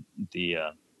investing in the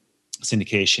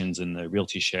syndications and the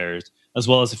realty shares, as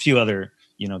well as a few other,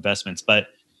 investments. But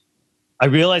I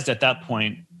realized at that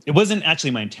point, it wasn't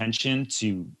actually my intention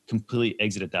to completely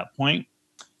exit at that point.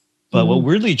 But what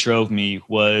weirdly drove me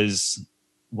was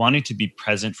wanting to be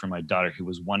present for my daughter, who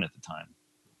was 1 at the time.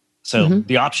 So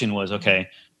the option was, okay,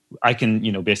 I can,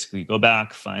 basically go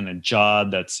back, find a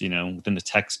job that's, within the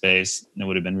tech space. And it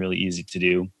would have been really easy to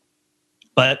do.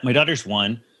 But my daughter's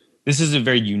 1. This is a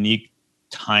very unique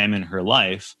time in her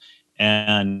life.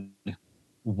 And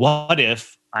what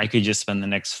if I could just spend the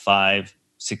next 5-6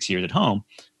 years at home?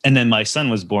 And then my son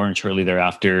was born shortly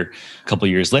thereafter, a couple of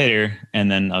years later.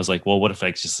 And then I was like, well, what if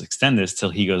I just extend this till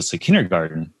he goes to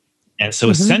kindergarten? And so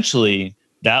essentially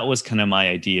that was kind of my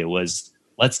idea, was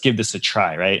let's give this a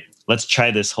try, right? Let's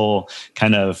try this whole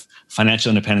kind of financial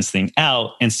independence thing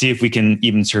out and see if we can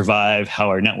even survive how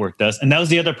our net worth does. And that was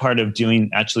the other part of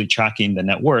actually tracking the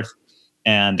net worth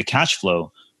and the cash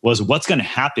flow, was what's going to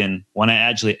happen when I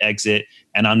actually exit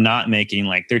and I'm not making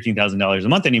like $13,000 a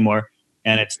month anymore.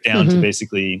 And it's down to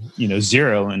basically,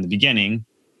 zero in the beginning.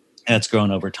 And it's grown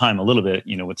over time a little bit,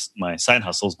 with my side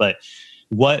hustles. But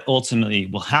what ultimately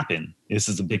will happen? This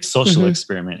is a big social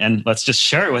experiment, and let's just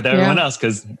share it with everyone else,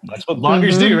 because that's what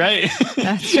bloggers do, right?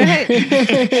 That's right.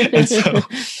 And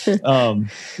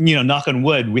so, knock on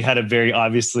wood, we had a very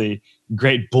obviously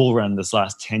great bull run this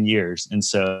last 10 years. And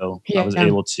so I was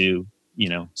able to,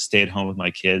 stay at home with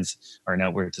my kids. Our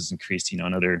net worth has increased,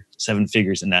 another 7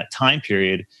 figures in that time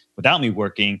period without me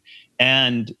working.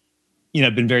 And,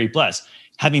 I've been very blessed.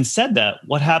 Having said that,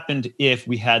 what happened if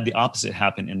we had the opposite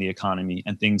happen in the economy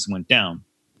and things went down?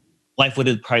 Life would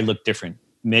have probably looked different.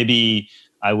 Maybe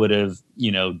I would have,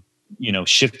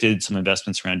 shifted some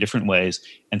investments around different ways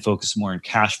and focused more on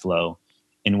cash flow,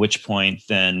 in which point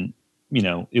then,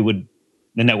 the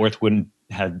net worth wouldn't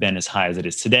have been as high as it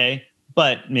is today,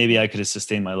 but maybe I could have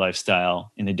sustained my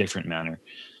lifestyle in a different manner.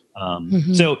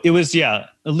 So it was, a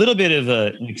little bit of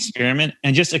an experiment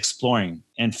and just exploring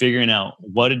and figuring out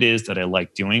what it is that I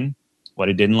like doing, what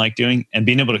I didn't like doing, and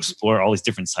being able to explore all these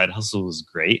different side hustles was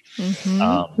great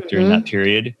during that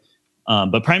period.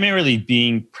 But primarily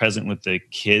being present with the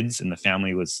kids and the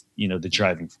family was, the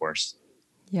driving force.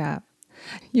 Yeah.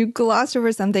 You glossed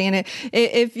over something, and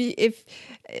if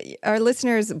our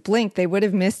listeners blinked, they would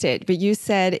have missed it. But you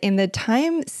said in the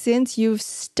time since you've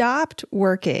stopped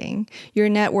working, your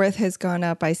net worth has gone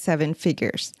up by 7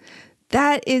 figures.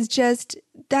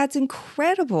 That's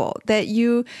incredible that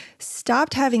you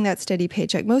stopped having that steady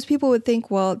paycheck. Most people would think,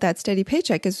 well, that steady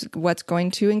paycheck is what's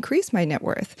going to increase my net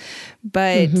worth.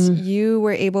 But you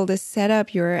were able to set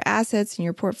up your assets and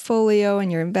your portfolio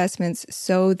and your investments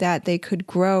so that they could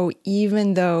grow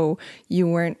even though you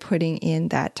weren't putting in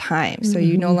that time. So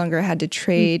you no longer had to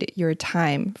trade your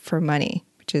time for money,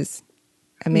 which is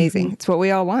amazing. It's what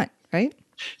we all want, right?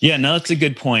 Yeah, no, that's a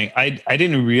good point. I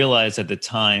didn't realize at the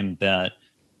time that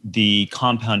the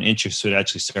compound interest would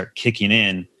actually start kicking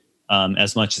in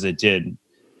as much as it did.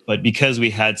 But because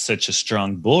we had such a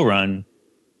strong bull run,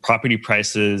 property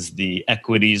prices, the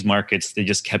equities markets, they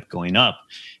just kept going up.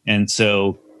 And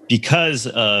so because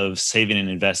of saving and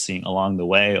investing along the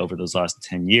way over those last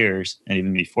 10 years, and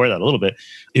even before that a little bit,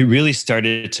 it really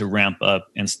started to ramp up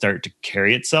and start to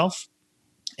carry itself.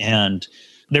 And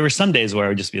there were some days where I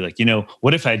would just be like,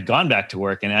 what if I had gone back to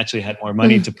work and actually had more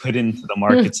money to put into the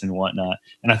markets and whatnot?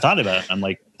 And I thought about it. I'm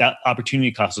like, that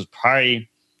opportunity cost was probably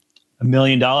 $1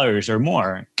 million or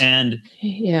more. And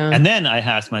then I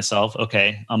asked myself,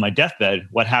 okay, on my deathbed,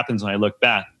 what happens when I look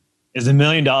back? Is an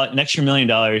extra $1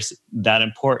 million that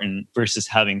important versus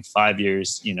having 5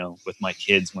 years, with my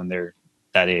kids when they're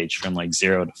that age, from like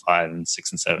 0 to 5 and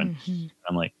 6 and 7?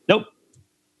 I'm like, nope.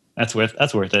 That's worth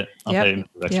it. I'll pay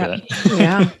extra for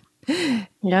that.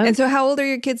 Yeah. And so how old are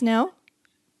your kids now?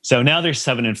 So now they're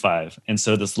 7 and 5. And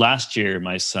so this last year,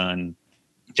 my son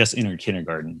just entered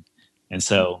kindergarten. And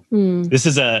so this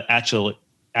is actually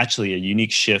a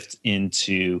unique shift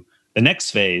into the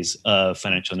next phase of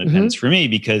financial independence for me,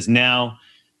 because now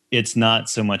it's not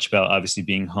so much about obviously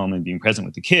being home and being present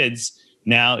with the kids.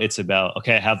 Now it's about,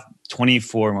 okay, I have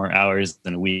 24 more hours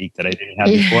than a week that I didn't have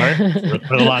before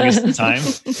for the longest time.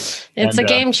 It's a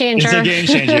game changer. It's a game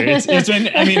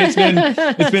changer.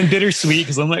 It's been bittersweet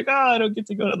because I'm like, I don't get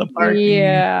to go to the park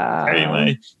and carry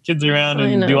my kids around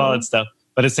and do all that stuff.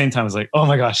 But at the same time, I was like, oh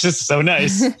my gosh, this is so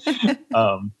nice.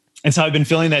 And so I've been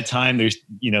feeling that time. There's,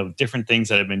 different things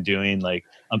that I've been doing. Like,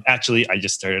 actually, I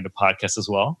just started a podcast as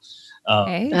well.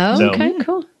 Okay,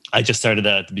 cool. I just started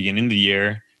that at the beginning of the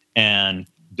year, and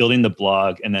building the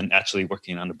blog, and then actually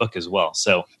working on a book as well.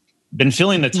 So been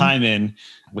filling the time in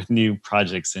with new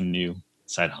projects and new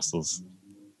side hustles.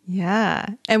 Yeah.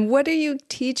 And what are you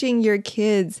teaching your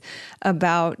kids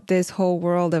about this whole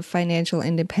world of financial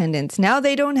independence? Now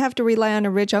they don't have to rely on a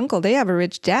rich uncle. They have a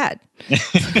rich dad.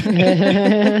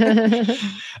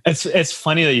 It's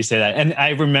funny that you say that. And I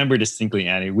remember distinctly,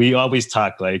 Annie, we always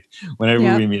talk like whenever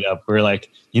we meet up, we're like,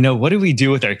 what do we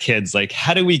do with our kids? Like,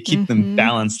 how do we keep them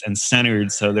balanced and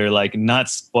centered so they're like not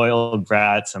spoiled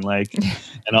brats and like,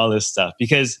 and all this stuff?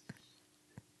 Because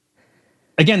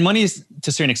again, money is to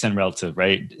a certain extent relative,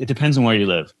 right? It depends on where you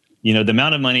live. The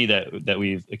amount of money that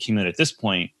we've accumulated at this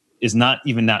point is not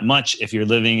even that much if you're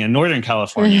living in Northern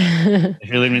California. If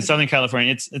you're living in Southern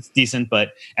California, it's decent.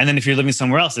 And then if you're living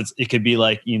somewhere else, it could be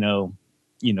like,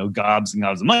 gobs and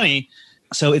gobs of money.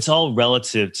 So it's all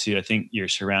relative to, I think, your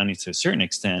surroundings to a certain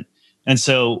extent. And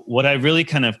so what I really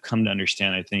kind of come to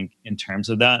understand, I think, in terms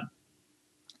of that,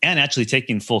 and actually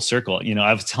taking full circle,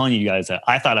 I was telling you guys that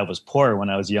I thought I was poor when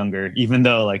I was younger, even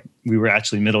though like we were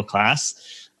actually middle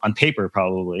class on paper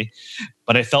probably,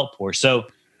 but I felt poor. So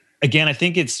again, I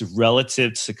think it's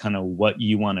relative to kind of what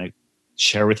you want to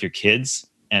share with your kids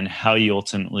and how you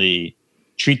ultimately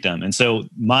treat them. And so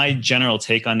my general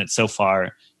take on it so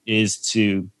far is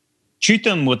to treat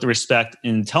them with respect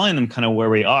in telling them kind of where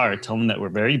we are, tell them that we're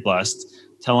very blessed,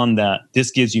 tell them that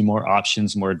this gives you more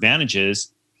options, more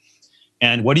advantages.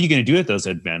 And what are you going to do with those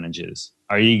advantages?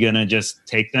 Are you going to just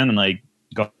take them and like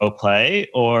go play?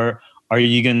 Or are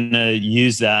you going to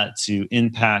use that to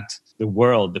impact the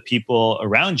world, the people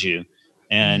around you?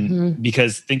 And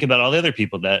because think about all the other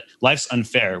people, that life's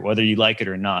unfair, whether you like it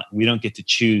or not. We don't get to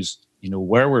choose,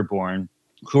 where we're born,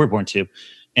 who we're born to.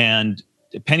 And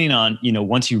depending on,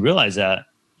 once you realize that,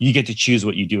 you get to choose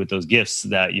what you do with those gifts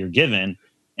that you're given.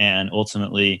 And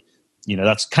ultimately,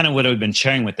 that's kind of what I've been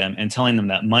sharing with them and telling them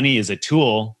that money is a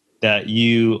tool that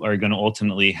you are going to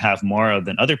ultimately have more of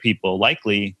than other people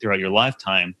likely throughout your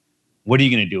lifetime. What are you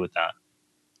going to do with that?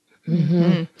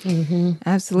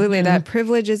 Absolutely. That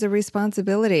privilege is a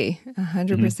responsibility.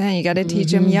 100%. You got to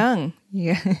teach them young.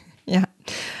 Yeah.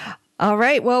 All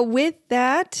right. Well, with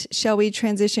that, shall we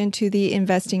transition to the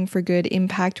Investing for Good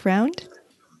impact round?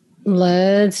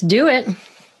 Let's do it.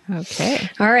 Okay.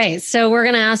 All right. So we're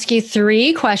going to ask you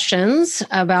 3 questions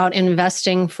about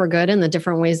investing for good and the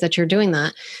different ways that you're doing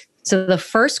that. So the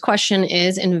first question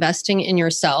is investing in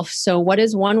yourself. So what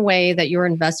is one way that your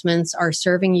investments are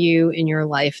serving you in your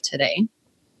life today?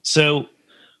 So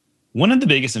one of the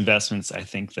biggest investments I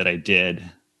think that I did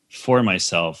for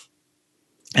myself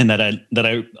and that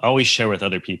I always share with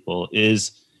other people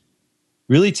is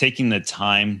really taking the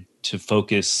time to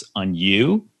focus on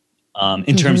you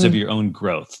in terms of your own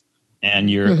growth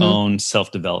and your own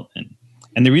self-development.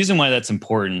 And the reason why that's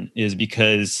important is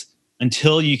because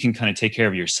until you can kind of take care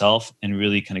of yourself and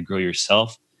really kind of grow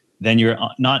yourself, then you're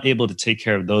not able to take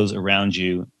care of those around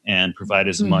you and provide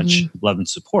as much love and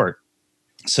support.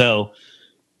 So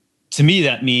to me,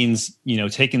 that means,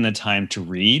 taking the time to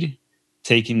read,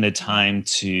 taking the time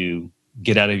to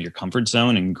get out of your comfort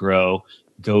zone and grow,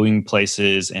 going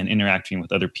places and interacting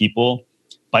with other people.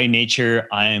 By nature,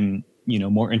 I'm,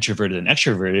 more introverted than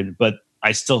extroverted, but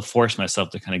I still force myself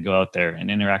to kind of go out there and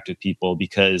interact with people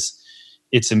because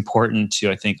it's important to,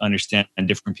 I think, understand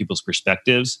different people's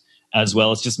perspectives as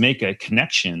well as just make a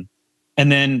connection.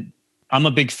 And then I'm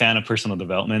a big fan of personal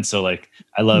development. So like,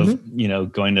 I love,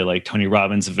 going to like Tony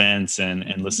Robbins events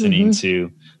and listening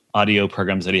to audio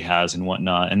programs that he has and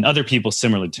whatnot. And other people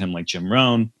similar to him, like Jim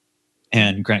Rohn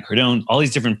and Grant Cardone, all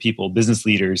these different people, business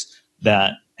leaders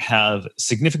that have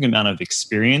significant amount of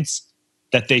experience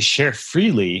that they share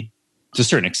freely to a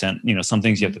certain extent. Some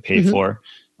things you have to pay for,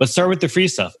 but start with the free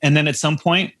stuff. And then at some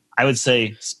point, I would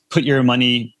say, put your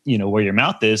money, where your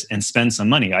mouth is and spend some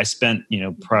money. I spent,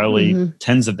 probably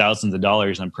tens of thousands of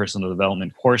dollars on personal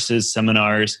development courses,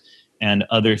 seminars, and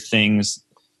other things,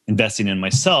 investing in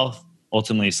myself,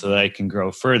 ultimately, so that I can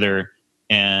grow further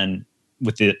and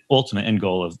with the ultimate end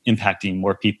goal of impacting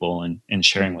more people and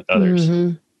sharing with others.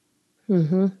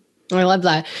 I love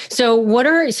that. So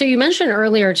you mentioned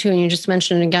earlier too, and you just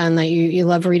mentioned again that you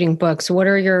love reading books. What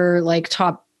are your like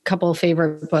top couple of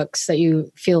favorite books that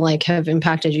you feel like have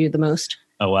impacted you the most?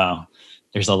 Oh, wow.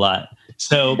 There's a lot.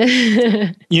 So,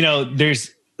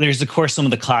 there's of course some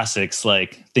of the classics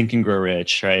like Think and Grow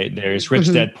Rich, right? There's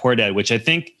Rich Dad, Poor Dad, which I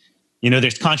think,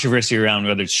 there's controversy around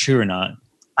whether it's true or not.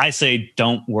 I say,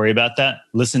 don't worry about that.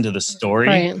 Listen to the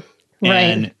story.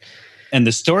 Right. And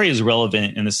the story is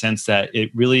relevant in the sense that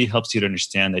it really helps you to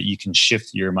understand that you can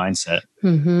shift your mindset.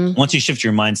 Once you shift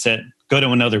your mindset, go to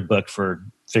another book for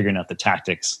figuring out the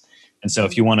tactics. And so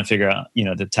if you want to figure out,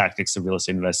 the tactics of real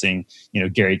estate investing,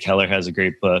 Gary Keller has a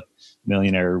great book,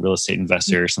 Millionaire Real Estate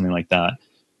Investor or something like that.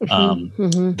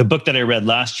 The book that I read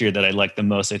last year that I liked the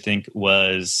most, I think,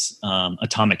 was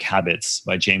Atomic Habits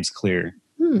by James Clear.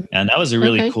 And that was a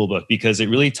really cool book because it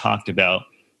really talked about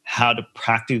how to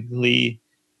practically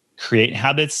create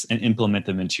habits and implement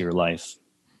them into your life.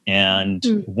 And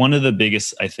one of the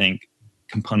biggest, I think,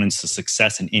 components to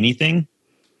success in anything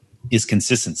is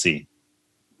consistency.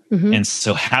 And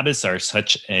so habits are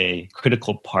such a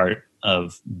critical part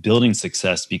of building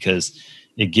success because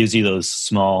it gives you those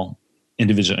small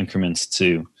individual increments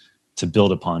to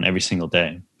build upon every single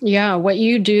day. Yeah, what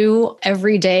you do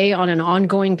every day on an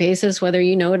ongoing basis, whether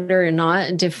you know it or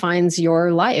not, defines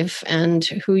your life and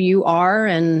who you are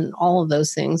and all of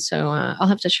those things. So I'll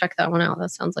have to check that one out.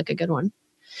 That sounds like a good one.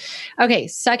 Okay,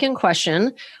 second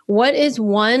question. What is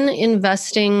one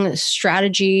investing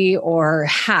strategy or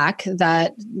hack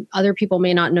that other people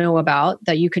may not know about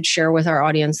that you could share with our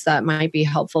audience that might be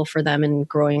helpful for them in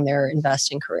growing their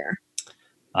investing career?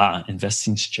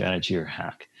 Investing strategy or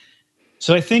hack.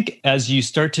 So I think as you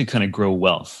start to kind of grow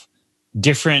wealth,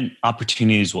 different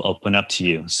opportunities will open up to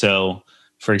you. So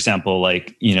for example,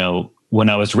 like, when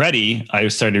I was ready, I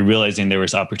started realizing there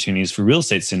was opportunities for real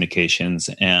estate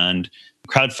syndications and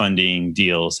crowdfunding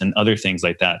deals and other things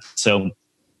like that. So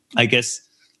I guess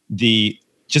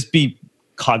just be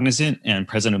cognizant and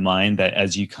present of mind that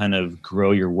as you kind of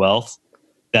grow your wealth,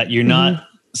 that you're not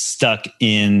stuck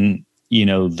in,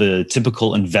 the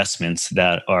typical investments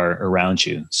that are around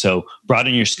you. So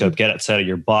broaden your scope, get outside of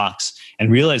your box, and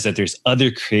realize that there's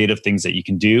other creative things that you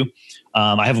can do.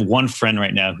 I have one friend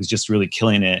right now who's just really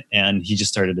killing it, and he just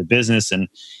started a business, and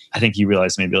I think he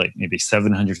realized maybe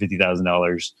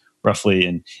 $750,000 roughly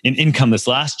in income this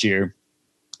last year.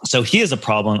 So he has a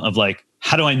problem of like,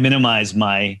 how do I minimize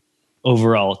my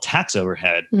overall tax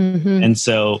overhead? And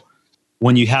so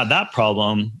when you have that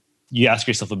problem, you ask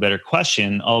yourself a better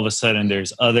question. All of a sudden,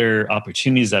 there's other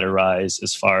opportunities that arise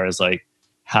as far as like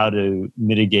how to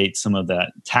mitigate some of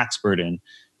that tax burden.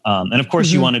 And of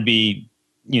course, you want to be,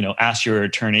 ask your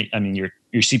attorney, your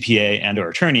CPA and or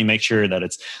attorney, make sure that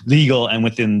it's legal and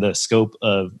within the scope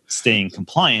of staying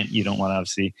compliant. You don't want to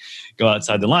obviously go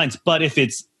outside the lines. But if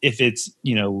it's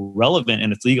relevant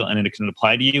and it's legal and it can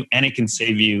apply to you and it can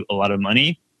save you a lot of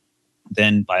money,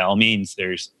 then by all means,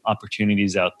 there's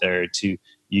opportunities out there to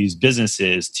use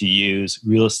businesses, to use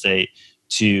real estate,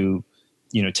 to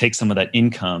take some of that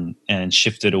income and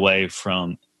shift it away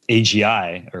from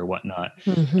AGI or whatnot,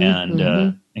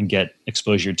 and get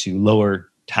exposure to lower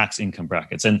tax income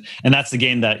brackets. And that's the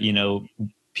game that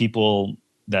people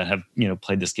that have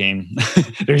played this game.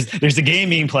 there's a game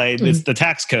being played. It's the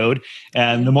tax code,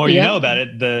 and the more you know about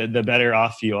it, the better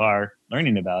off you are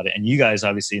learning about it. And you guys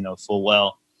obviously know full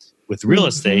well with real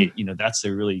estate. That's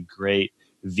a really great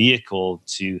vehicle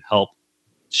to help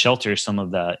shelter some of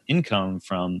that income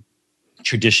from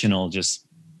traditional, just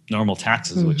normal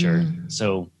taxes, which are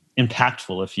so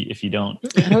impactful if you don't.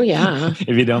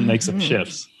 If you don't make some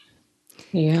shifts.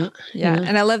 Yeah.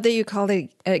 And I love that you called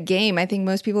it a game. I think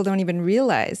most people don't even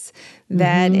realize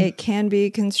that it can be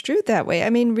construed that way. I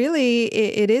mean, really,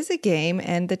 it is a game,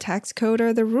 and the tax code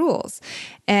are the rules.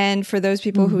 And for those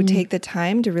people who take the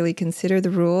time to really consider the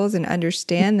rules and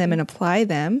understand them and apply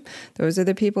them, those are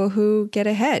the people who get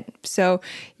ahead. So,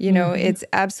 it's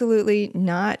absolutely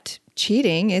not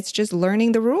cheating. It's just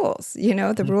learning the rules.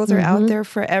 The rules are out there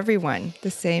for everyone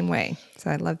the same way. So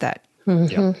I love that.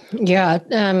 Yeah.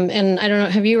 And I don't know,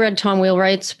 have you read Tom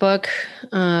Wheelwright's book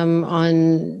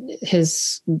on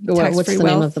his, what's the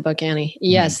name of the book, Annie?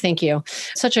 Yes, thank you.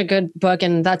 Such a good book.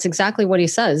 And that's exactly what he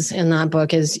says in that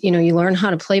book is, you learn how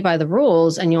to play by the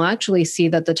rules, and you'll actually see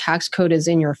that the tax code is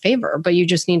in your favor, but you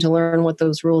just need to learn what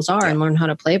those rules are and learn how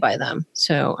to play by them.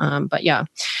 So, but yeah.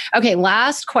 Okay.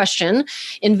 Last question,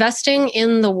 investing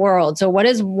in the world. So what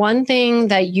is one thing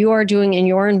that you are doing in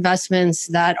your investments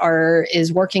that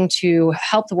is working to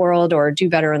help the world or do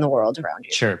better in the world around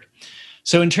you? Sure.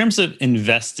 So in terms of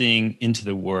investing into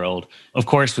the world, of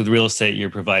course, with real estate, you're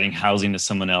providing housing to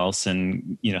someone else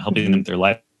and, helping them with their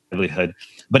livelihood.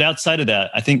 But outside of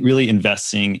that, I think really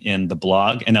investing in the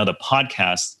blog and now the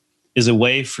podcast is a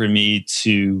way for me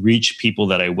to reach people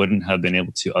that I wouldn't have been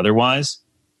able to otherwise.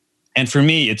 And for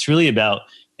me, it's really about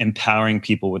empowering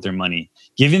people with their money,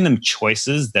 giving them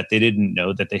choices that they didn't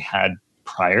know that they had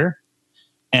prior.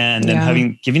 And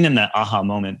then giving them that aha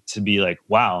moment to be like,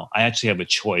 wow, I actually have a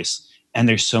choice. And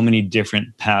there's so many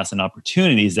different paths and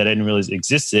opportunities that I didn't realize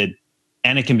existed.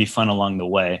 And it can be fun along the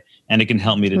way. And it can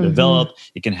help me to develop.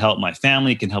 It can help my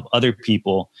family. It can help other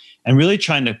people. And really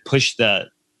trying to push that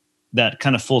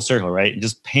kind of full circle, right? And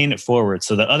just paying it forward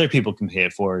so that other people can pay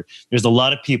it forward. There's a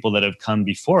lot of people that have come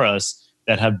before us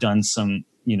that have done some,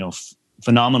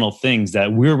 phenomenal things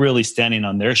that we're really standing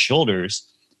on their shoulders.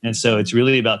 And so it's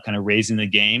really about kind of raising the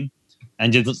game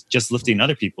and just lifting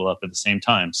other people up at the same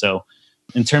time. So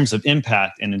in terms of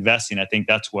impact and investing, I think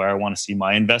that's where I want to see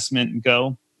my investment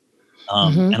go.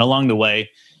 And along the way,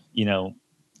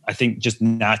 I think just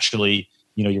naturally,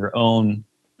 your own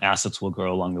assets will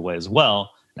grow along the way as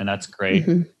well. And that's great.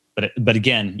 But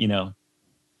again,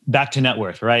 back to net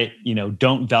worth, right?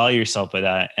 Don't value yourself by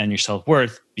that and your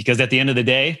self-worth, because at the end of the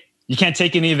day, you can't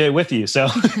take any of it with you. So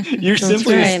you're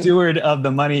simply a steward of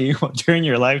the money during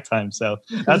your lifetime. So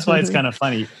that's why it's kind of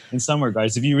funny in some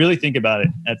regards. If you really think about it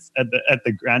at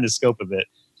the grandest scope of it,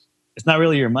 it's not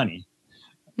really your money.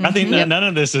 I think that none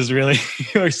of this is really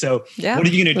yours. So Yeah, what are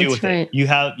you going to do that's with right.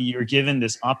 it? You're given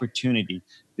this opportunity,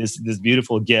 this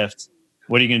beautiful gift.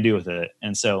 What are you going to do with it?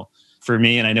 And so for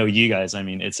me, and I know you guys, I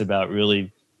mean, it's about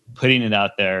really putting it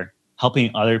out there,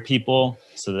 helping other people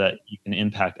so that you can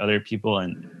impact other people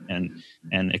and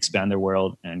expand their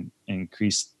world and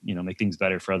increase, make things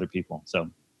better for other people. So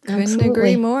Couldn't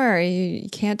agree more. You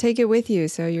can't take it with you.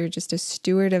 So you're just a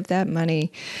steward of that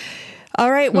money.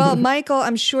 All right. Well, Michael,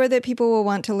 I'm sure that people will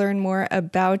want to learn more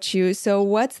about you. So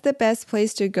what's the best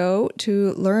place to go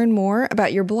to learn more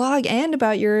about your blog and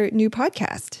about your new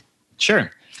podcast?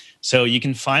 Sure. So you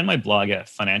can find my blog at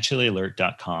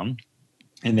financiallyalert.com.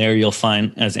 And there you'll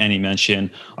find, as Annie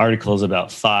mentioned, articles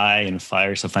about FI and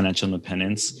FIRE, so financial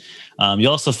independence.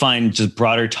 You'll also find just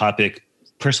broader topic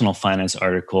personal finance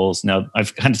articles. Now,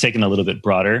 I've kind of taken a little bit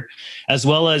broader, as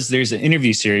well as there's an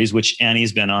interview series, which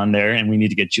Annie's been on there, and we need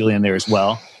to get Julie in there as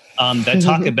well, that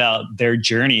talk about their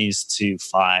journeys to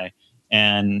FI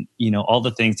and, all the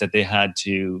things that they had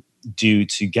to do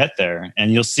to get there.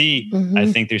 And you'll see,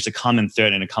 I think there's a common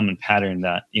thread and a common pattern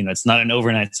that, it's not an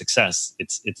overnight success.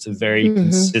 It's a very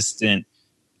consistent,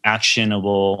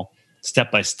 actionable,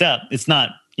 step-by-step. It's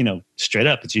not, straight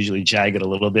up. It's usually jagged a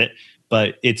little bit,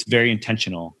 but it's very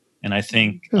intentional. And I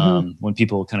think when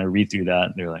people kind of read through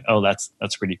that, they're like, oh, that's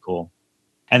pretty cool.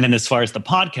 And then as far as the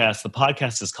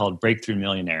podcast is called Breakthrough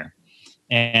Millionaire.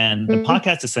 And the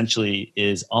podcast essentially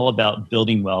is all about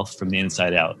building wealth from the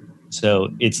inside out. So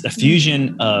it's a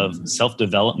fusion of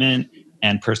self-development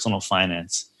and personal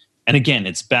finance. And again,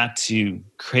 it's back to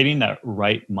creating that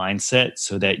right mindset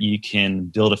so that you can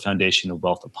build a foundation of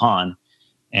wealth upon,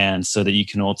 and so that you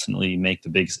can ultimately make the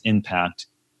biggest impact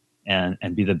and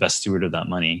be the best steward of that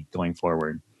money going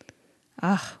forward.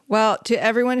 Well, to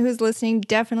everyone who's listening,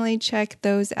 definitely check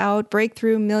those out.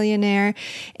 Breakthrough Millionaire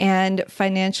and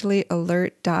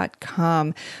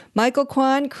financiallyalert.com. Michael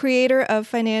Kwan, creator of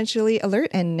Financially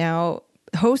Alert and now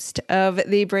host of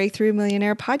the Breakthrough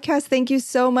Millionaire podcast. Thank you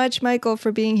so much, Michael,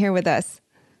 for being here with us.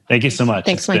 Thank you so much.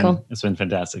 Thanks, Michael. It's been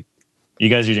fantastic. You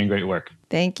guys are doing great work.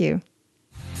 Thank you.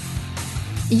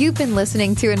 You've been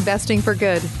listening to Investing for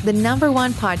Good, the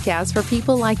 #1 podcast for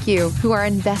people like you who are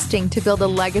investing to build a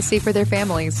legacy for their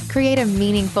families, create a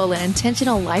meaningful and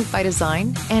intentional life by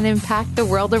design, and impact the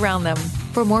world around them.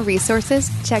 For more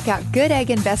resources, check out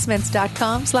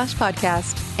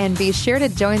goodegginvestments.com/podcast and be sure to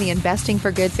join the Investing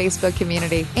for Good Facebook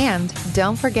community. And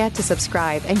don't forget to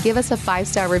subscribe and give us a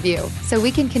 5-star review so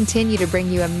we can continue to bring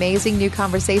you amazing new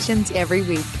conversations every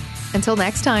week. Until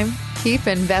next time, keep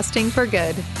investing for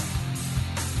good.